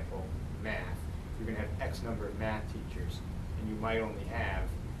example, math, you're gonna have X number of math teachers, and you might only have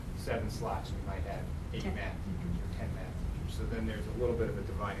 7 slots, and you might have 8 10. math teachers or 10 math teachers. So then there's a little bit of a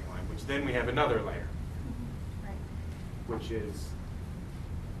dividing line, which then we have another layer, which is,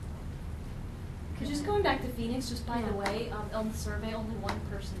 Just going back to Phoenix, just by the way, on the survey, only one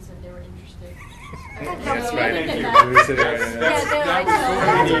person said they were interested. That's right. Thank you. That's right. Yeah, they're like,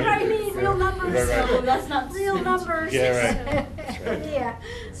 That's what I need, real numbers. Right, right. So that's not Real numbers. Yeah, right. Yeah.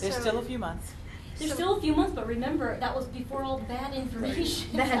 There's still a few months. There's still a few months, but remember, that was before all the bad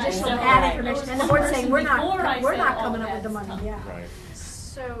information. The additional So, bad right, information, there and the was board's one saying, person we're before I not said all coming the up with the bad money, stuff. yeah. Right.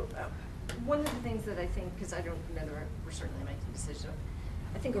 So, one of the things that I think, because I don't know that we're certainly making a decision,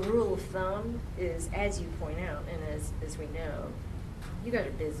 I think a rule of thumb is, as you point out, and as we know, you guys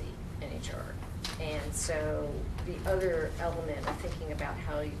are busy in HR. And so the other element of thinking about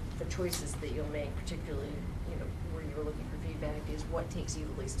how the choices that you'll make, particularly, where you were looking for feedback, is what takes you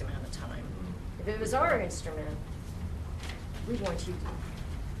the least amount of time. If it was our instrument, we want you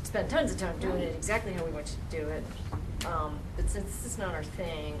to spend tons of time doing it exactly how we want you to do it. But since this is not our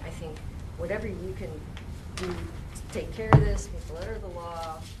thing, I think whatever you can do to take care of this, with the letter of the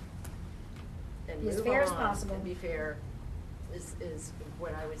law, and Be as move fair as on possible. and be fair is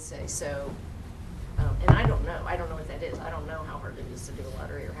what I would say. So, and I don't know what that is. I don't know how hard it is to do a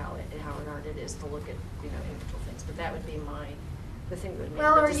lottery or how hard it is to look at, individual things. But that would be the thing that would make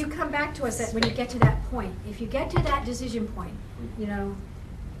Well, the or you come back to us when you get to that point. If you get to that decision point,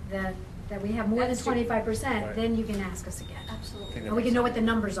 that we have more than That's true. 25%, Right. then you can ask us again. Absolutely. And we can know what the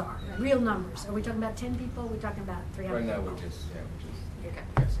numbers are, real numbers. Are we talking about 10 people? Are we talking about 300 Right now, people? we're just Okay.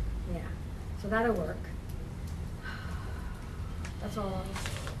 guessing. Yeah, so that'll work. That's all I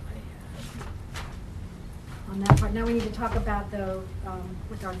have on that part. Now we need to talk about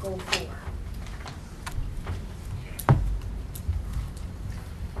with our goal 4.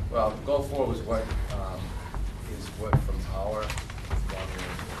 Well, goal 4 was what is what from our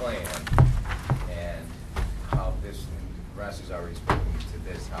long-range plan, and how this, and Russ has already spoken to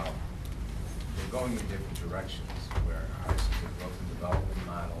this, how they're going in different directions, where ours is a growth and development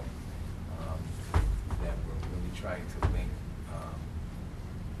model that we're really trying to link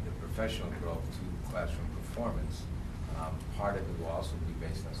the professional growth to classroom performance. Part of it will also be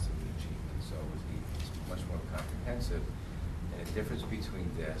based on student achievement, so it's much more comprehensive. And the difference between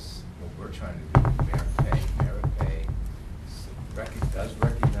this, what we're trying to do with Merit Pay does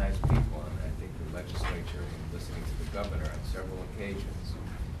recognize people, and I think the legislature, in listening to the governor on several occasions,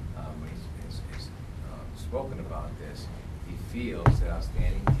 when he's spoken about this, he feels that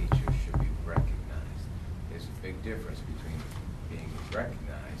outstanding teachers should be recognized. There's a big difference between being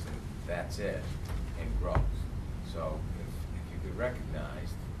recognized, and that's it, and growth. So if you get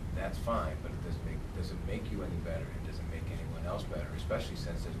recognized, that's fine, but it doesn't make you any better. It doesn't make anyone else better, especially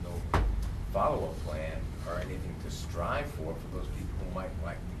since there's no follow-up plan or anything to strive for those people who might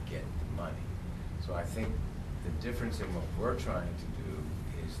like to get the money. So I think the difference in what we're trying to do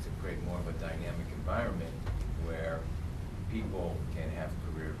is to create more of a dynamic environment where people can have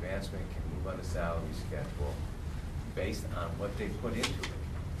career advancement, can move on a salary schedule based on what they put into it.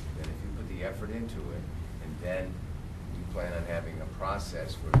 Then if you put the effort into it, and then we plan on having a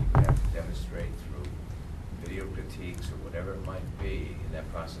process where you have to demonstrate through video critiques or whatever it might be in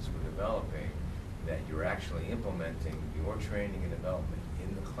that process we're developing, that you're actually implementing your training and development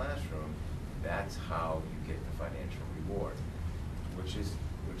in the classroom, that's how you get the financial reward, which is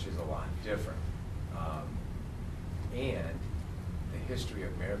a lot different. And the history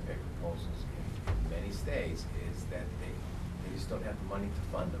of merit pay proposals in many states is that they just don't have the money to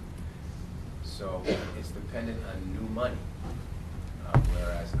fund them. So it's dependent on new money,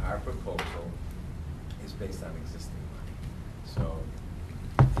 whereas our proposal is based on existing money. So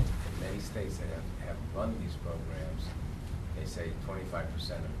in many states that have run these programs, they say 25%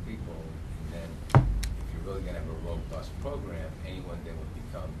 of people, and then if you're really going to have a robust program, anyone that would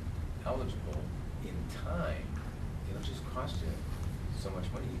become eligible in time, it'll just cost you so much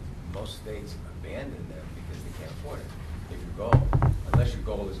money. Most states abandon them because they can't afford it. If your goal, unless your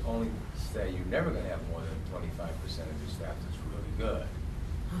goal is only to say you're never going to have more than 25% of your staff that's really good,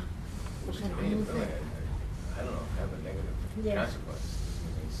 which is being affiliated, I don't know, have a negative consequence. It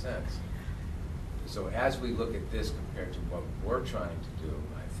doesn't make sense. So as we look at this compared to what we're trying to do,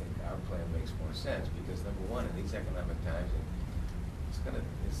 I think our plan makes more sense because number one, in these economic times,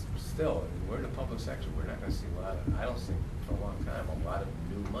 it's still, we're in the public sector, we're not going to see a lot of, I don't think for a long time, a lot of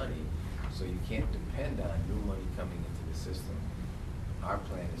new money. So you can't depend on new money coming into the system. Our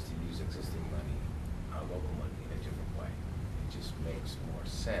plan is to use existing money, our local money, in a different way. It just makes more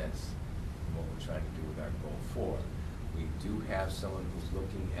sense than what we're trying to do with our goal 4. We do have someone who's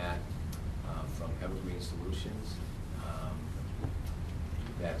looking at, from Evergreen Solutions,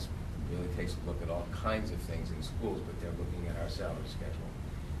 that's really takes a look at all kinds of things in schools, but they're looking at our salary schedule.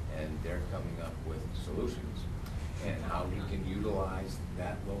 And they're coming up with solutions and how we can utilize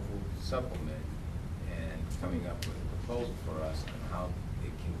that local supplement and coming up with a proposal for us on how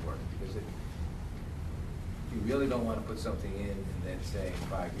it can work. Because you really don't want to put something in and then say in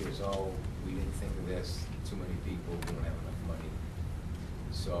 5 years, oh, we didn't think of this, too many people, we don't have enough money.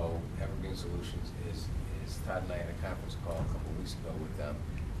 So Evergreen Solutions is Todd and I had a conference call a couple of weeks ago with them.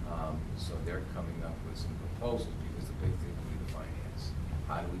 So they're coming up with some proposals because the big thing will be the finance.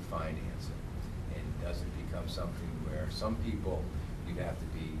 How do we finance it? And does it become something where some people, you'd have to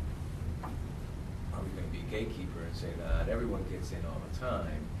be, are we going to be a gatekeeper and say, not everyone gets in all the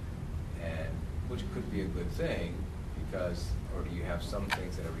time, and which could be a good thing, because, or do you have some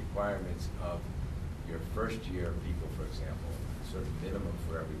things that are requirements of your first year people, for example, a certain minimum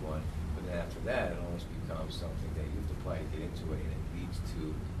for everyone, but then after that, it almost becomes something that you have to apply to get into it, and it leads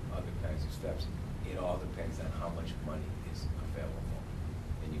to other kinds of steps. It all depends on how much money is available.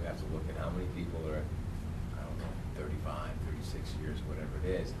 And you have to look at how many people are, I don't know, 35, 36 years, whatever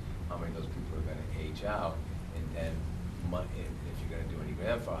it is, how many of those people are gonna age out, and then if you're gonna do any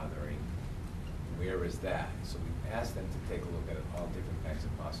grandfathering, where is that? So we've asked them to take a look at all different kinds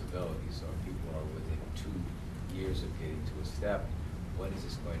of possibilities. So if people are within 2 years of getting to a step, when is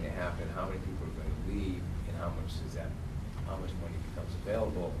this going to happen? How many people are going to leave, and how much money becomes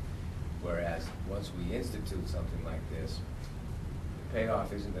available? Whereas once we institute something like this, the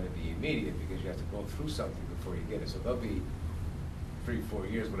payoff isn't going to be immediate, because you have to go through something before you get it. So there'll be 3, 4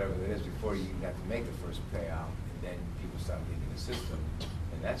 years, whatever it is, before you even have to make the first payout, and then people start leaving the system,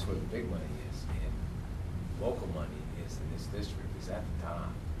 and that's where the big money is. And local money is in this district is at the top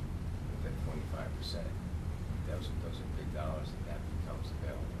with that 25%. Those are big dollars, and that becomes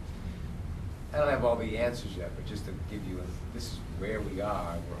available. I don't have all the answers yet, but just to give you, this is where we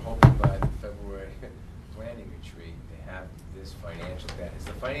are. We're hoping by the February planning retreat to have this financial data. It's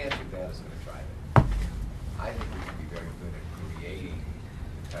the financial data that's going to drive it. I think we can be very good at creating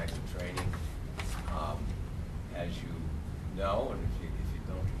the kinds of training. As you know, and if you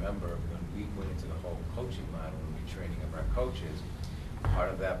don't remember, when we went into the whole coaching model and retraining of our coaches,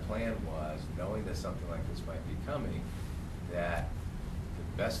 part of that plan was, knowing that something like this might be coming, that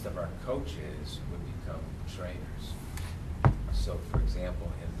the best of our coaches would become trainers. So, for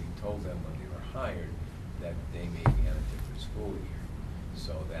example, and we told them when they were hired that they may be on a different school year,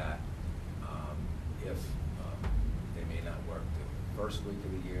 so that if they may not work the first week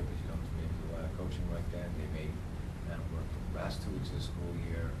of the year, but you don't maybe do a lot of coaching like that, they may not work the last 2 weeks of the school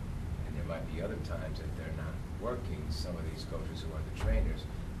year, and there might be other times that they're not working, some of these coaches who are the trainers,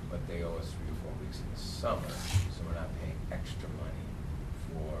 but they owe us 3 or 4 weeks in the summer, so we're not paying extra money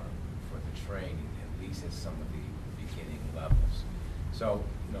for the training, at least at some of the beginning levels. So,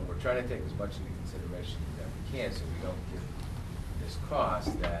 we're trying to take as much into consideration that we can, so we don't get this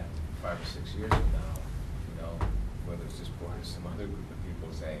cost that 5 or 6 years from now, whether it's this board or some other group of people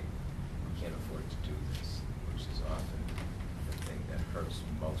saying, we can't afford to do this, which is often the thing that hurts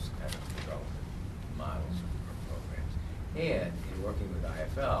most kind of development models or programs. And in working with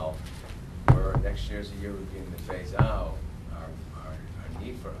IFL, where next year's a year we're beginning to phase out our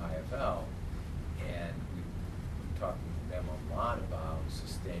need for IFL, and we've talked with them a lot about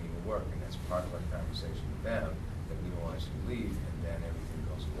sustaining the work, and that's part of our conversation with them, that we don't want you to leave, and then everything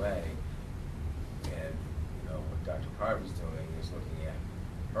goes away. And what Dr. Carver's doing is looking at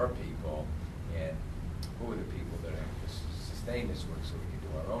her people, and who are the people that are going to sustain this work, so we can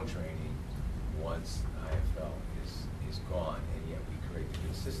do our own training once IFL is gone, and yet we create the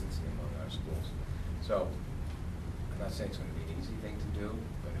consistency among our schools. So I'm not saying it's going to be an easy thing to do,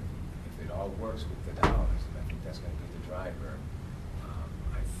 but if it all works with the dollars, and I think that's going to be the driver,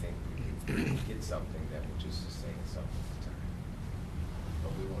 I think we can get something that will just sustain itself at the time.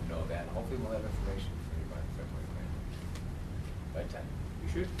 But we won't know that. Hopefully we'll have information for you by February. By 10. You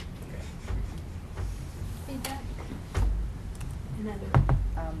should? Okay. Feedback?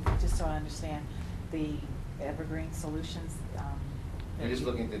 Just so I understand, the Evergreen Solutions. We're just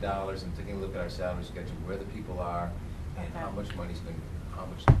looking at the dollars and taking a look at our salary schedule, where the people are, and Okay. how much money's been, how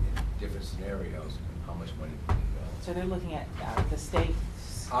much in different scenarios, how much money can be available. So they're looking at the state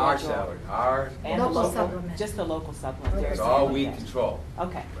Our schedule salary, our and the Local local, supplement. just the local supplement. It's They're all saying we that. control.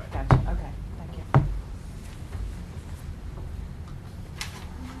 Okay, Right. gotcha. Okay, thank you.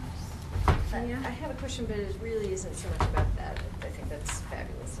 I have a question, but it really isn't so much about that. I think that's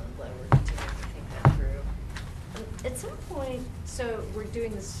fabulous. I'm glad we're continuing to think that through. At some point, so we're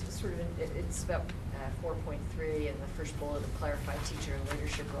doing this sort of, it's about 4.3 and the first bullet of clarify teacher and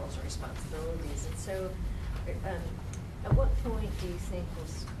leadership roles and responsibilities. And so at what point do you think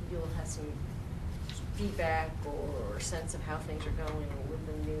you'll have some feedback or sense of how things are going with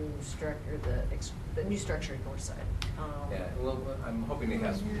the new structure, the new structure at Northside? Yeah, well, I'm hoping we'll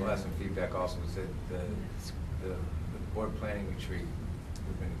have some feedback also. We said the board planning retreat,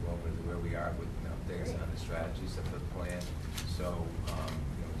 we're going to go over where we are with updates on the strategies of the plan. So,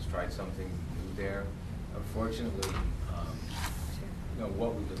 we've tried something new there. Unfortunately,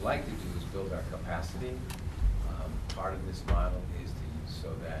 what we would like to do is build our capacity. Part of this model is so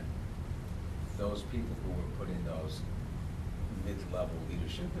that those people who were put in those mid-level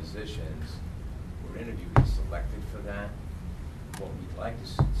leadership positions were interviewed and selected for that. What we'd like to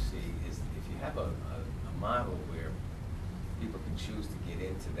see is if you have a model where people can choose to get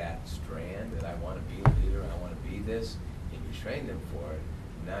into that strand, that I want to be a leader, I want to be this, and you train them for it,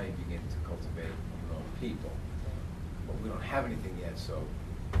 now you begin to cultivate your own people. But we don't have anything yet, so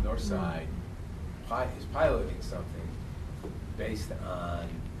Northside is piloting something based on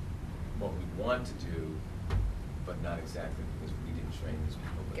what we want to do, but not exactly because we didn't train these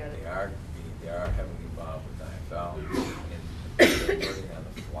people. But they are heavily involved with IFL and they're learning on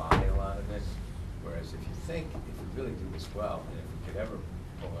the fly a lot of it. Whereas if you think, if we really do this well, and if we could ever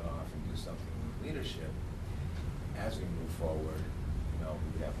pull it off and do something with leadership, as we move forward,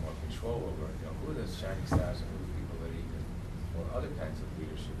 we have more control over, who are the shining stars and who are the people that even, or other kinds of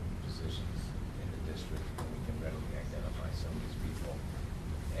leadership positions in the district, and we can readily identify some of these people.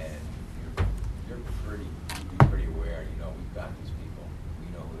 And you're pretty aware, we've got these people, we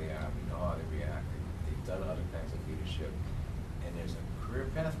know who they are, we know how they react, they've done other kinds of leadership, and there's a career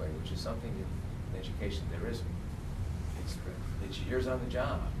pathway, which is something in education there isn't. It's years on the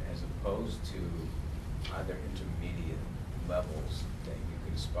job, as opposed to other intermediate levels that you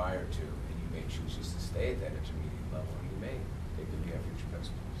could aspire to, and you may choose just to stay at that intermediate level, and they could be our future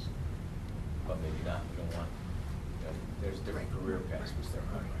principals. But maybe not, we don't want, there's different career paths which they're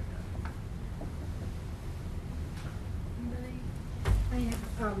on right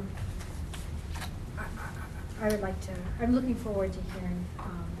now. I would like to, I'm looking forward to hearing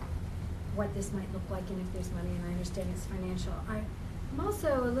what this might look like and if there's money, and I understand it's financial. I'm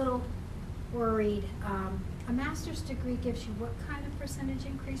also a little worried. A master's degree gives you what kind of percentage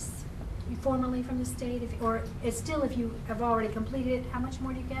increase formally from the state? Or it's still, if you have already completed it, how much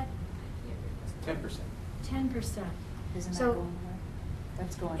more do you get? 10%. 10%. Isn't that So going away?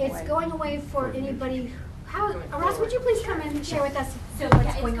 That's going away. it's going away for anybody. Ross, would you please come in and share with us So what's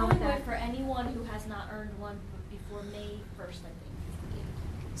yeah, going it's on going with away that? for anyone who has not earned one before May 1st, I think.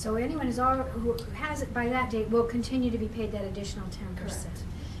 So anyone who has it by that date will continue to be paid that additional 10%. Correct.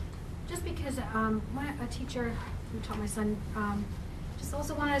 Just because a teacher who taught my son just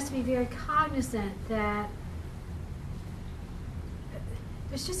also wanted us to be very cognizant that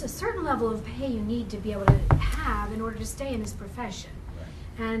there's just a certain level of pay you need to be able to have in order to stay in this profession.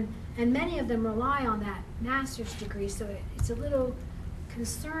 Right. And many of them rely on that master's degree, so it's a little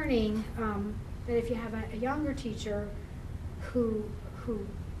concerning that if you have a younger teacher who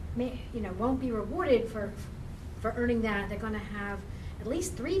may, won't be rewarded for earning that, they're going to have at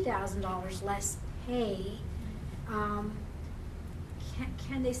least $3,000 less pay.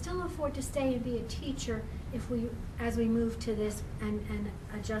 Can they still afford to stay and be a teacher as we move to this and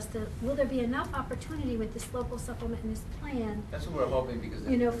adjust will there be enough opportunity with this local supplement and this plan? That's what we're hoping, because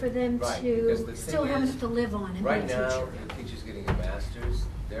for them to still have enough to live on and right be a now, teacher. the teachers getting a master's,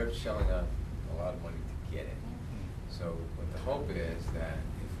 they're shelling out a lot of money to get it. So what the hope is that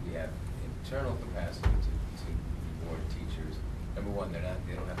if we have internal capacity to reward teachers, number one, they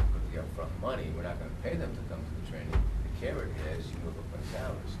don't have to put the upfront money. We're not going to pay them to come to the training. The carrot is you move up on a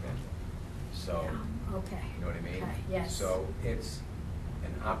salary schedule. So, okay. You know what I mean? Okay, yes. So it's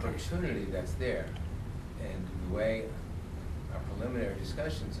an opportunity that's there. And the way our preliminary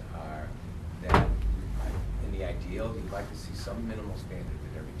discussions are that in the ideal, you'd like to see some minimal standard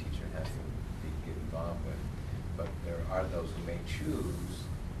that every teacher has to get involved with. But there are those who may choose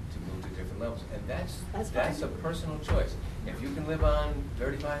to move to different levels. And that's a personal choice. If you can live on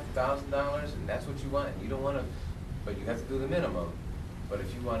 $35,000 and that's what you want, and you don't want to, but you have to do the minimum. But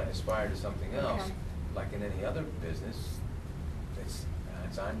if you want to aspire to something else, like in any other business, it's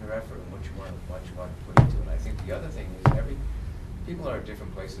on your effort and what you want to put into it. I think the other thing is people are at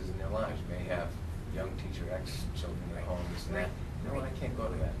different places in their lives. You may have young teacher X children at home, this and that. You know what, I can't go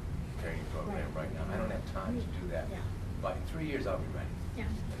to that training program right now. I don't have time to do that. But in 3 years, I'll be ready. Yeah.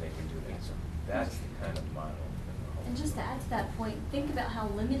 And they can do that. So that's the kind of model. And just to add to that point, think about how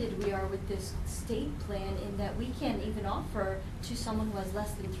limited we are with this state plan in that we can't even offer to someone who has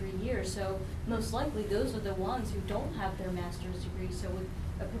less than 3 years. So most likely those are the ones who don't have their master's degree. So with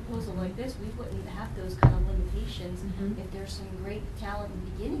a proposal like this, we wouldn't have those kind of limitations. If there's some great talent in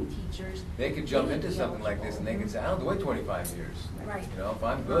beginning teachers. They could jump into something like this and they could say, I don't have to wait 25 years. Right. If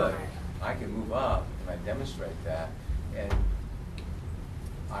I'm good, I can move up if I demonstrate that. And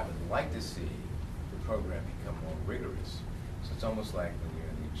I would like to see the program become more rigorous. So it's almost like when you're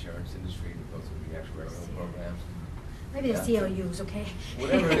in the insurance industry, you go through the actuarial programs. Maybe the COUs, okay?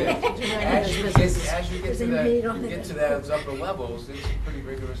 Whatever it is. As you get to those upper levels, it's a pretty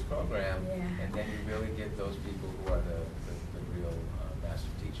rigorous program. Yeah. And then you really get those people who are the real master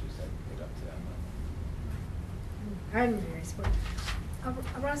teachers that get up to that level. I'm very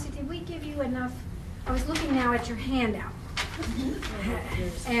supportive. Rossi, did we give you enough? I was looking now at your handout.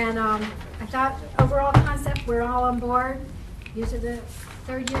 And I thought overall concept, we're all on board. use of the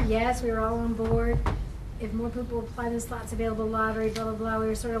third year, yes, we were all on board. If more people apply, then slots available, lottery, blah, blah, blah. We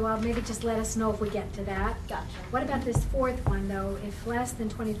were sort of, well, maybe just let us know if we get to that. Gotcha. What about this fourth one, though? If less than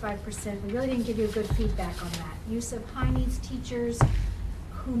 25%, we really didn't give you good feedback on that. Use of high needs teachers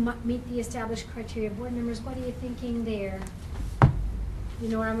who meet the established criteria. Board members, what are you thinking there? You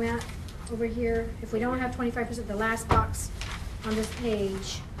know where I'm at over here? If we don't have 25%, the last box on this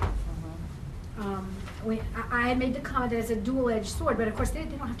page. I had made the comment that it's a dual-edged sword, but of course they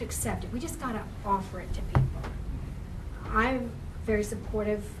don't have to accept it. We just got to offer it to people. I'm very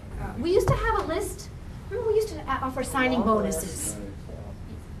supportive. We used to have a list. Remember, we used to offer signing bonuses.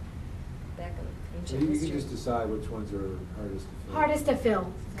 Back in So ancient you history. can just decide which ones are hardest to fill. Hardest to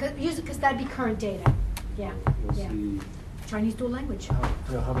fill, because that'd be current data. Yeah, We'll yeah. see Chinese dual language.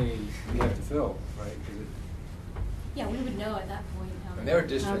 how many you have to fill, right? 'Cause it- Yeah, we would know at that point. And there are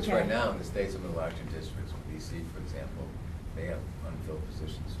districts Okay. right now in the state, some of the larger districts, DC, for example, they have unfilled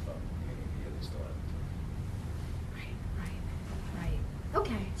positions from the beginning of the year, they still have. Right.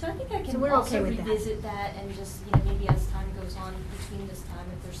 Okay. So I think I So can we're also okay with that. revisit that and just, maybe as time goes on between this time,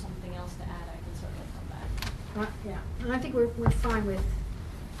 if there's something else to add, I can certainly come back. Yeah, and I think we're fine with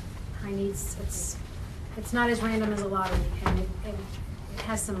high needs. It's not as random as a lottery, and it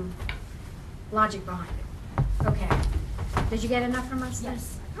has some logic behind it. Okay. Did you get enough from us?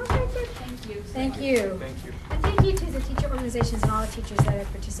 Yes. Okay, good. Thank you. Thank you. Thank you. And thank you to the teacher organizations and all the teachers that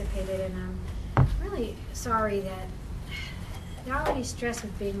have participated, and I'm really sorry that they're already stressed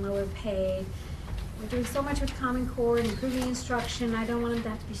with being lower paid. We're doing so much with Common Core and improving instruction. I don't want them to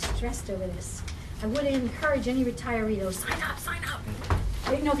have to be stressed over this. I would encourage any retiree to sign up, sign up.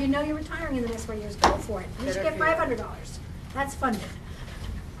 If you know you're retiring in the next 4 years, go for it. You should get $500. That's funded.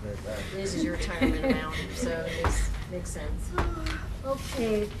 This is your retirement amount, so it makes sense.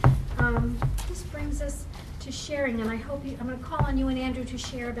 Okay, this brings us to sharing, and I'm going to call on you and Andrew to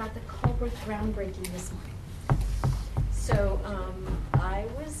share about the Culbreth groundbreaking this morning. So, I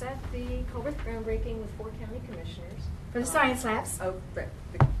was at the Culbreth groundbreaking with 4 county commissioners. For the science labs? Oh, right,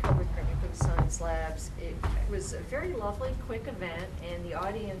 the Culbreth groundbreaking for the science labs. It was a very lovely, quick event, and the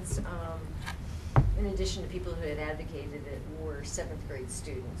audience, in addition to people who had advocated it, were 7th grade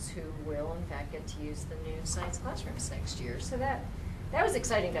students who will, in fact, get to use the new science classrooms next year. So that was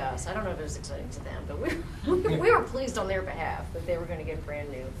exciting to us. I don't know if it was exciting to them, but we were pleased on their behalf that they were going to get brand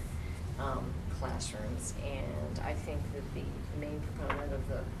new classrooms. And I think that the main proponent of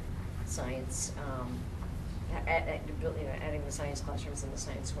the science, adding the science classrooms in the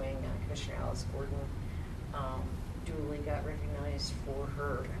science wing, Commissioner Alice Gordon, duly got recognized for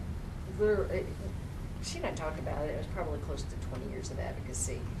her. She and I talked about it. It was probably close to 20 years of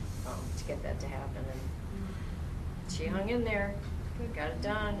advocacy to get that to happen, and she hung in there, got it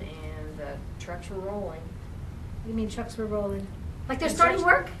done, and the trucks were rolling. You mean trucks were rolling? Like they're starting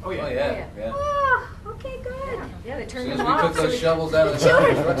work? Oh, yeah. Oh, okay, good. Yeah, they As turned soon as them we off. took those shovels out of the The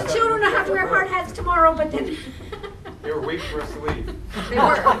children will have to wear hard hats tomorrow, but then. They were waiting for us to leave.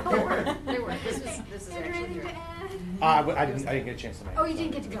 They were. This is Andrew, actually anything true. to add? I didn't get a chance tonight. Oh, you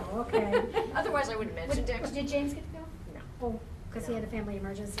didn't get to go, okay. Otherwise, I would have mentioned it. Did James get to go? No. Oh, because he had a family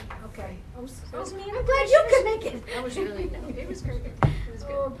emergency, okay. Oh, It was me and I'm the glad you could commissioners. make it. That was really, no, it was great. It was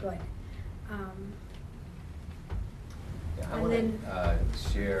good. Oh, good. Yeah, I And want then- to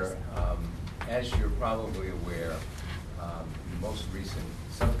share, as you're probably aware, the most recent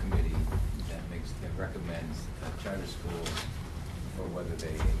subcommittee that recommends charter schools for whether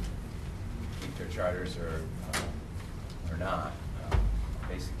they keep their charters or not,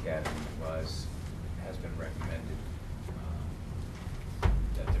 Basic Academy has been recommended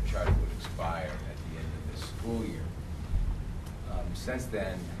that their charter would expire at the end of this school year. Since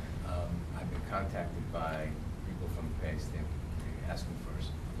then, I've been contacted by people from Pace, they're asking for a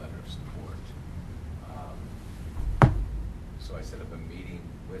letter of support. So I set up a meeting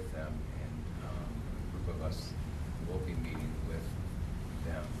with them, and a group of us will be meeting with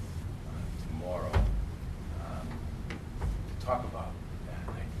them tomorrow to talk about that.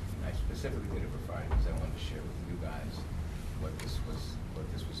 I specifically did it for Friday because I wanted to share with you guys what this was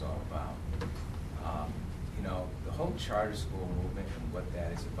all about. The whole charter school movement and what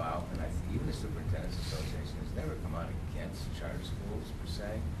that is about, and even the Superintendent's Association has never come out against charter schools per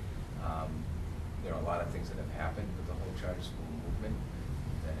se. There are a lot of things that have happened with the whole charter school movement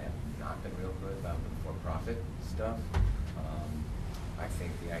that have not been real good about the for-profit stuff. I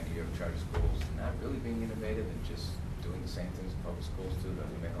think the idea of charter schools not really being innovative and just doing the same things public schools do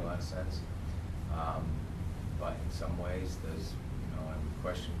doesn't make a lot of sense. But in some ways, I would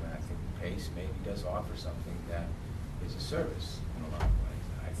question that. I think Pace maybe does offer something that is a service in a lot of ways.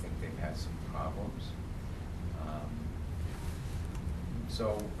 I think they've had some problems.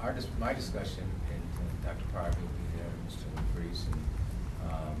 So my discussion, and Dr. Parker will be there, Mr. LaFreeze, and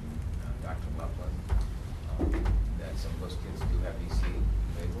Dr. Loveland, that some of those kids do have EC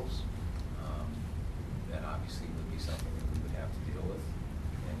labels. That obviously would be something that we would have to deal with.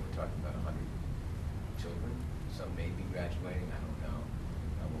 And we're talking about 100 children. Some may be graduating, I don't know.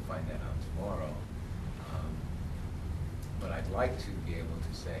 We'll find that out tomorrow. But I'd like to be able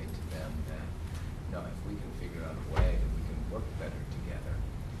to say to them that, if we can figure out a way that we can work better together,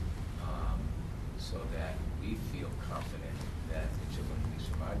 so that we feel confident that the children, at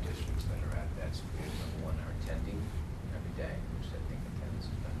least from our districts that are at that school, number one, are attending every day, which I think attendance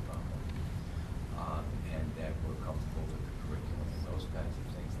has been a problem, and that we're comfortable with the curriculum and those kinds of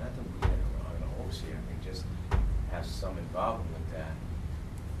things. Not that we are going to oversee, I think just have some involvement with that.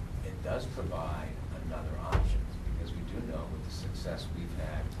 It does provide another option, because we do know with the success we've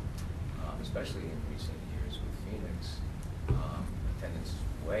had, especially in recent years with Phoenix, attendance is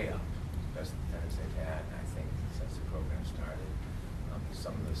way up, the best attendance they've had, I think, since the program started.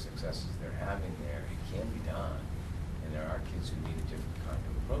 Some of the successes they're having there, it can be done, and there are kids who need a different kind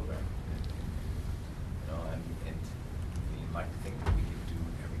of program. And you'd like to think that we could do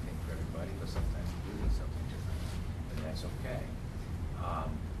everything for everybody, but sometimes we do need something different, and that's okay.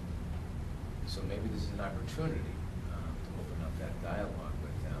 So maybe this is an opportunity to open up that dialogue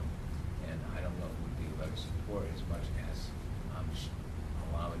with them, and I don't know if it would be a letter of support as much as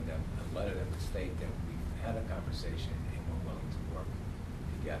allowing them, a letter that would state that we've had a conversation and we're willing to work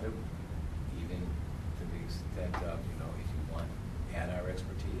together, even to the extent of, if you want, add our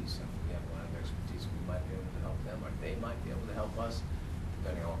expertise. And if we have a lot of expertise, we might be able to help them, or they might be able to help us,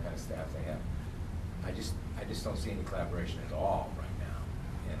 depending on what kind of staff they have. I just don't see any collaboration at all right now.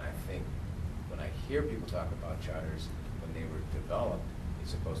 And I think when I hear people talk about charters, when they were developed,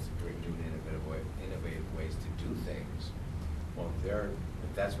 it's supposed to bring new innovative ways to do things. Well,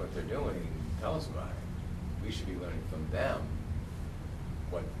 if that's what they're doing, tell us about it. We should be learning from them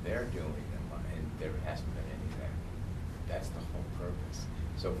what they're doing, and there hasn't been any of that. That's the whole purpose.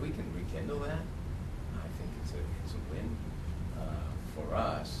 So if we can rekindle that, I think it's a win for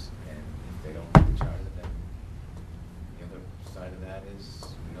us. And if they don't have the charter, then the other side of that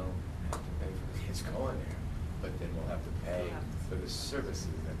is we don't have to pay for the kids going there, but then we'll have to pay for the services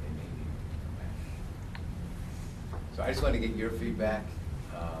that they may need to come back. So I just want to get your feedback.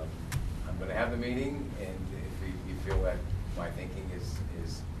 I'm going to have the meeting, and if you feel that my thinking is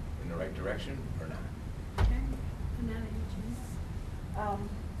in the right direction or not. Okay. Amanda,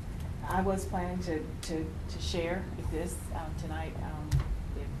 I was planning to share this tonight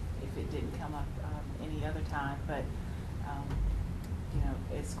if it didn't come up any other time, but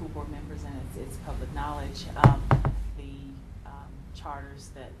as school board members, and it's public knowledge, the charters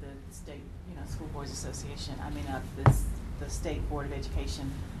that the state school boards association, the State Board of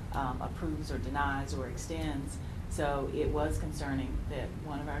Education approves or denies or extends. So it was concerning that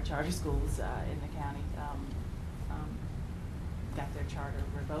one of our charter schools in the county got their charter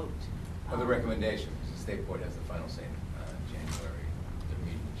revoked. Well, the recommendation, because the state board has the final say in January, the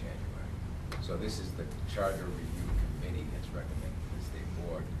meeting in January. So this is the charter review committee that's recommending to the state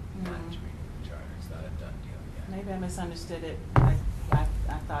board not to renew the charter. It's not a done deal yet. Maybe I misunderstood it.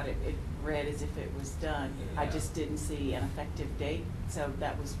 I thought it read as if it was done. Yeah. I just didn't see an effective date. So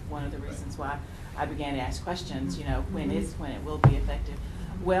that was one of the reasons why I began to ask questions, when it will be effective.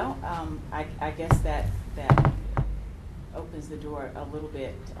 Well, I guess that opens the door a little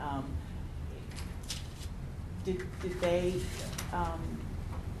bit. Did they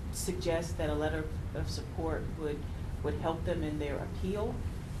suggest that a letter of support would help them in their appeal?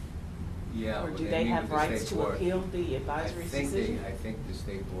 Yeah. Or do when they meet have with the rights state to board, appeal the advisory's decision? I think the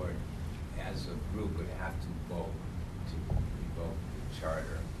state board, as a group, would have to vote to revoke the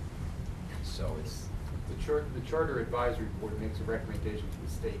charter. So it's The Charter Advisory Board makes a recommendation to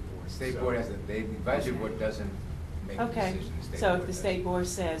the state board. the state board has the advisory board doesn't make the Okay, decision. The state so board if the does. state board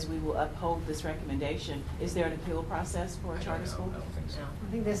says we will uphold this recommendation, is there an appeal process for a I charter don't know. school? I don't think so.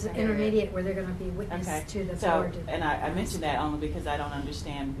 I think there's an intermediate where they're going to be witness Okay, to the so, board. and I mentioned that only because I don't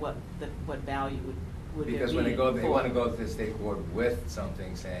understand what value would there be. Because when they want to for- go to the state board with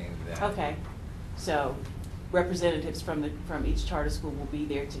something saying that. Okay, so representatives from each charter school will be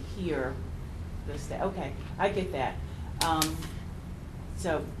there to hear the okay, I get that.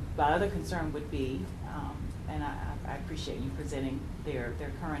 So my other concern would be, and I appreciate you presenting their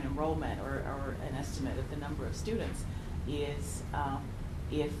current enrollment or an estimate of the number of students, is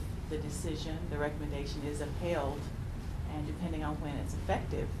if the recommendation is upheld, and depending on when it's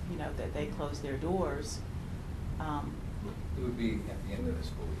effective, that they close their doors, It would be at the end of the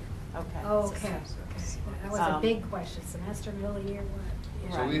school year. Okay. Okay. That was a big question, semester, middle of the year, what?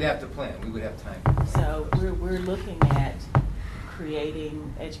 Yeah. So we'd have to plan, we would have time to plan. So we're looking at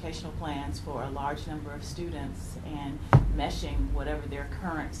creating educational plans for a large number of students and meshing whatever their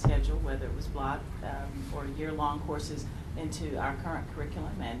current schedule, whether it was block or year-long courses, into our current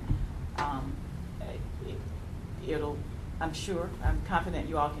curriculum. And I'm confident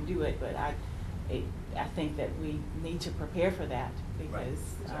you all can do it, but I think that we need to prepare for that because Right,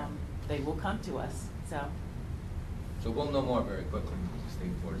 exactly. they will come to us. So we'll know more very quickly. The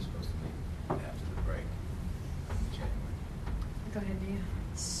state board is supposed to meet after the break in January. Go ahead, Mia.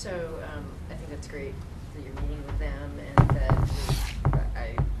 So I think that's great that you're meeting with them, and that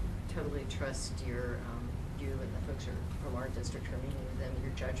I totally trust you and the folks from our district who are meeting with them,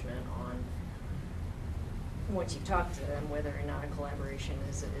 your judgment on, once you've talked to them, whether or not a collaboration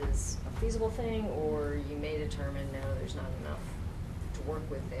is a feasible thing, or you may determine, no, there's not enough to work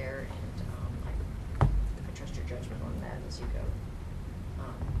with there, and I trust your judgment on that as you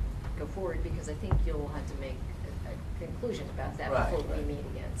go forward, because I think you'll have to make a conclusion about that Right, before we right. meet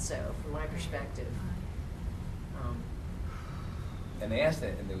again. So from my perspective, And they asked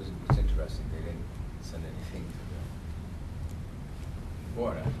that, and it was interesting, they didn't send anything to the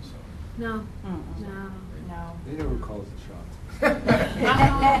board, so. No, Mm-mm. no. They never calls the shots.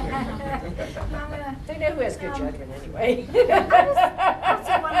 they know who has good judgment anyway. I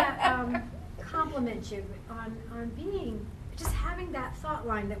also want to compliment you on being, just having that thought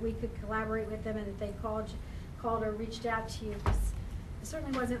line that we could collaborate with them and that they called or reached out to you. It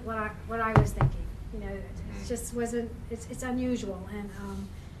certainly wasn't what I was thinking. You know, it just wasn't. It's unusual,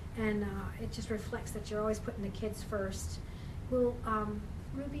 and it just reflects that you're always putting the kids first. Will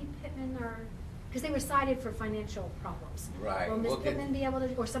Ruby Pittman because they were cited for financial problems. Right. Will Ms. We'll get- Pittman be able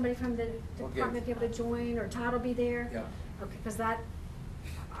to, or somebody from the We'll get- department be able to join, or Todd will be there? Yeah. Okay, because I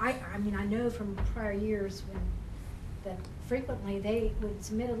mean, I know from prior years that frequently they would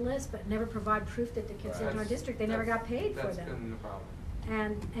submit a list but never provide proof that the kids in our district, they never got paid for them. That's been the problem.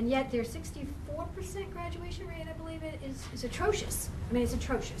 And yet their 64% graduation rate, I believe it is atrocious. I mean, it's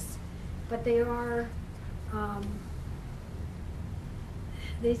atrocious. But they are,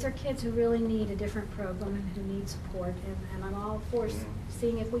 these are kids who really need a different program and who need support. And I'm all for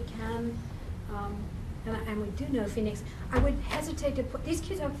seeing if we can, and we do know Phoenix. I would hesitate to put, these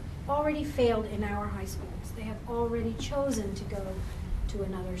kids have already failed in our high schools. They have already chosen to go to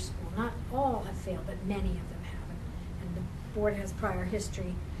another school. Not all have failed, but many of them have. And the board has prior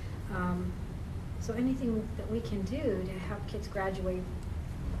history. So anything that we can do to help kids graduate,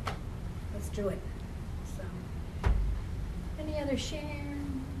 let's do it. So, any other share?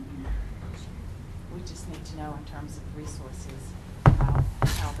 We just need to know in terms of resources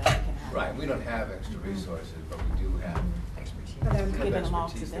how that can happen. Right, we don't have extra resources, but we do have expertise. But I'm Giving them all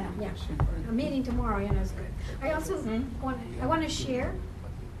to expertise that them. we Yeah, can share. a meeting tomorrow, you know, is good. I also want to share.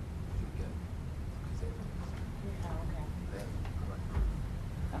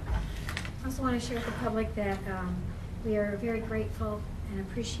 I also want to share with the public that we are very grateful and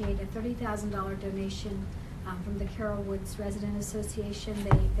appreciate a $30,000 donation from the Carroll Woods Resident Association.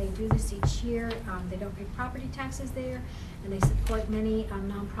 They do this each year. They don't pay property taxes there, and they support many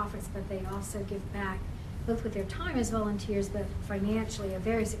nonprofits, but they also give back, both with their time as volunteers, but financially a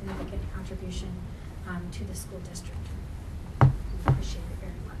very significant contribution to the school district. We appreciate it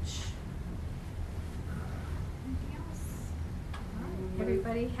very much. Anything else? All right,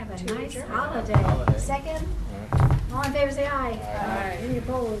 everybody have a nice holiday. Second? All in favor say aye. Aye. Any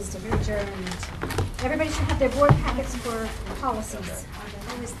opposed? We're adjourned. Everybody should have their board packets for policies.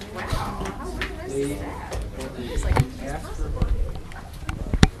 Wow. Oh, look at this. They asked for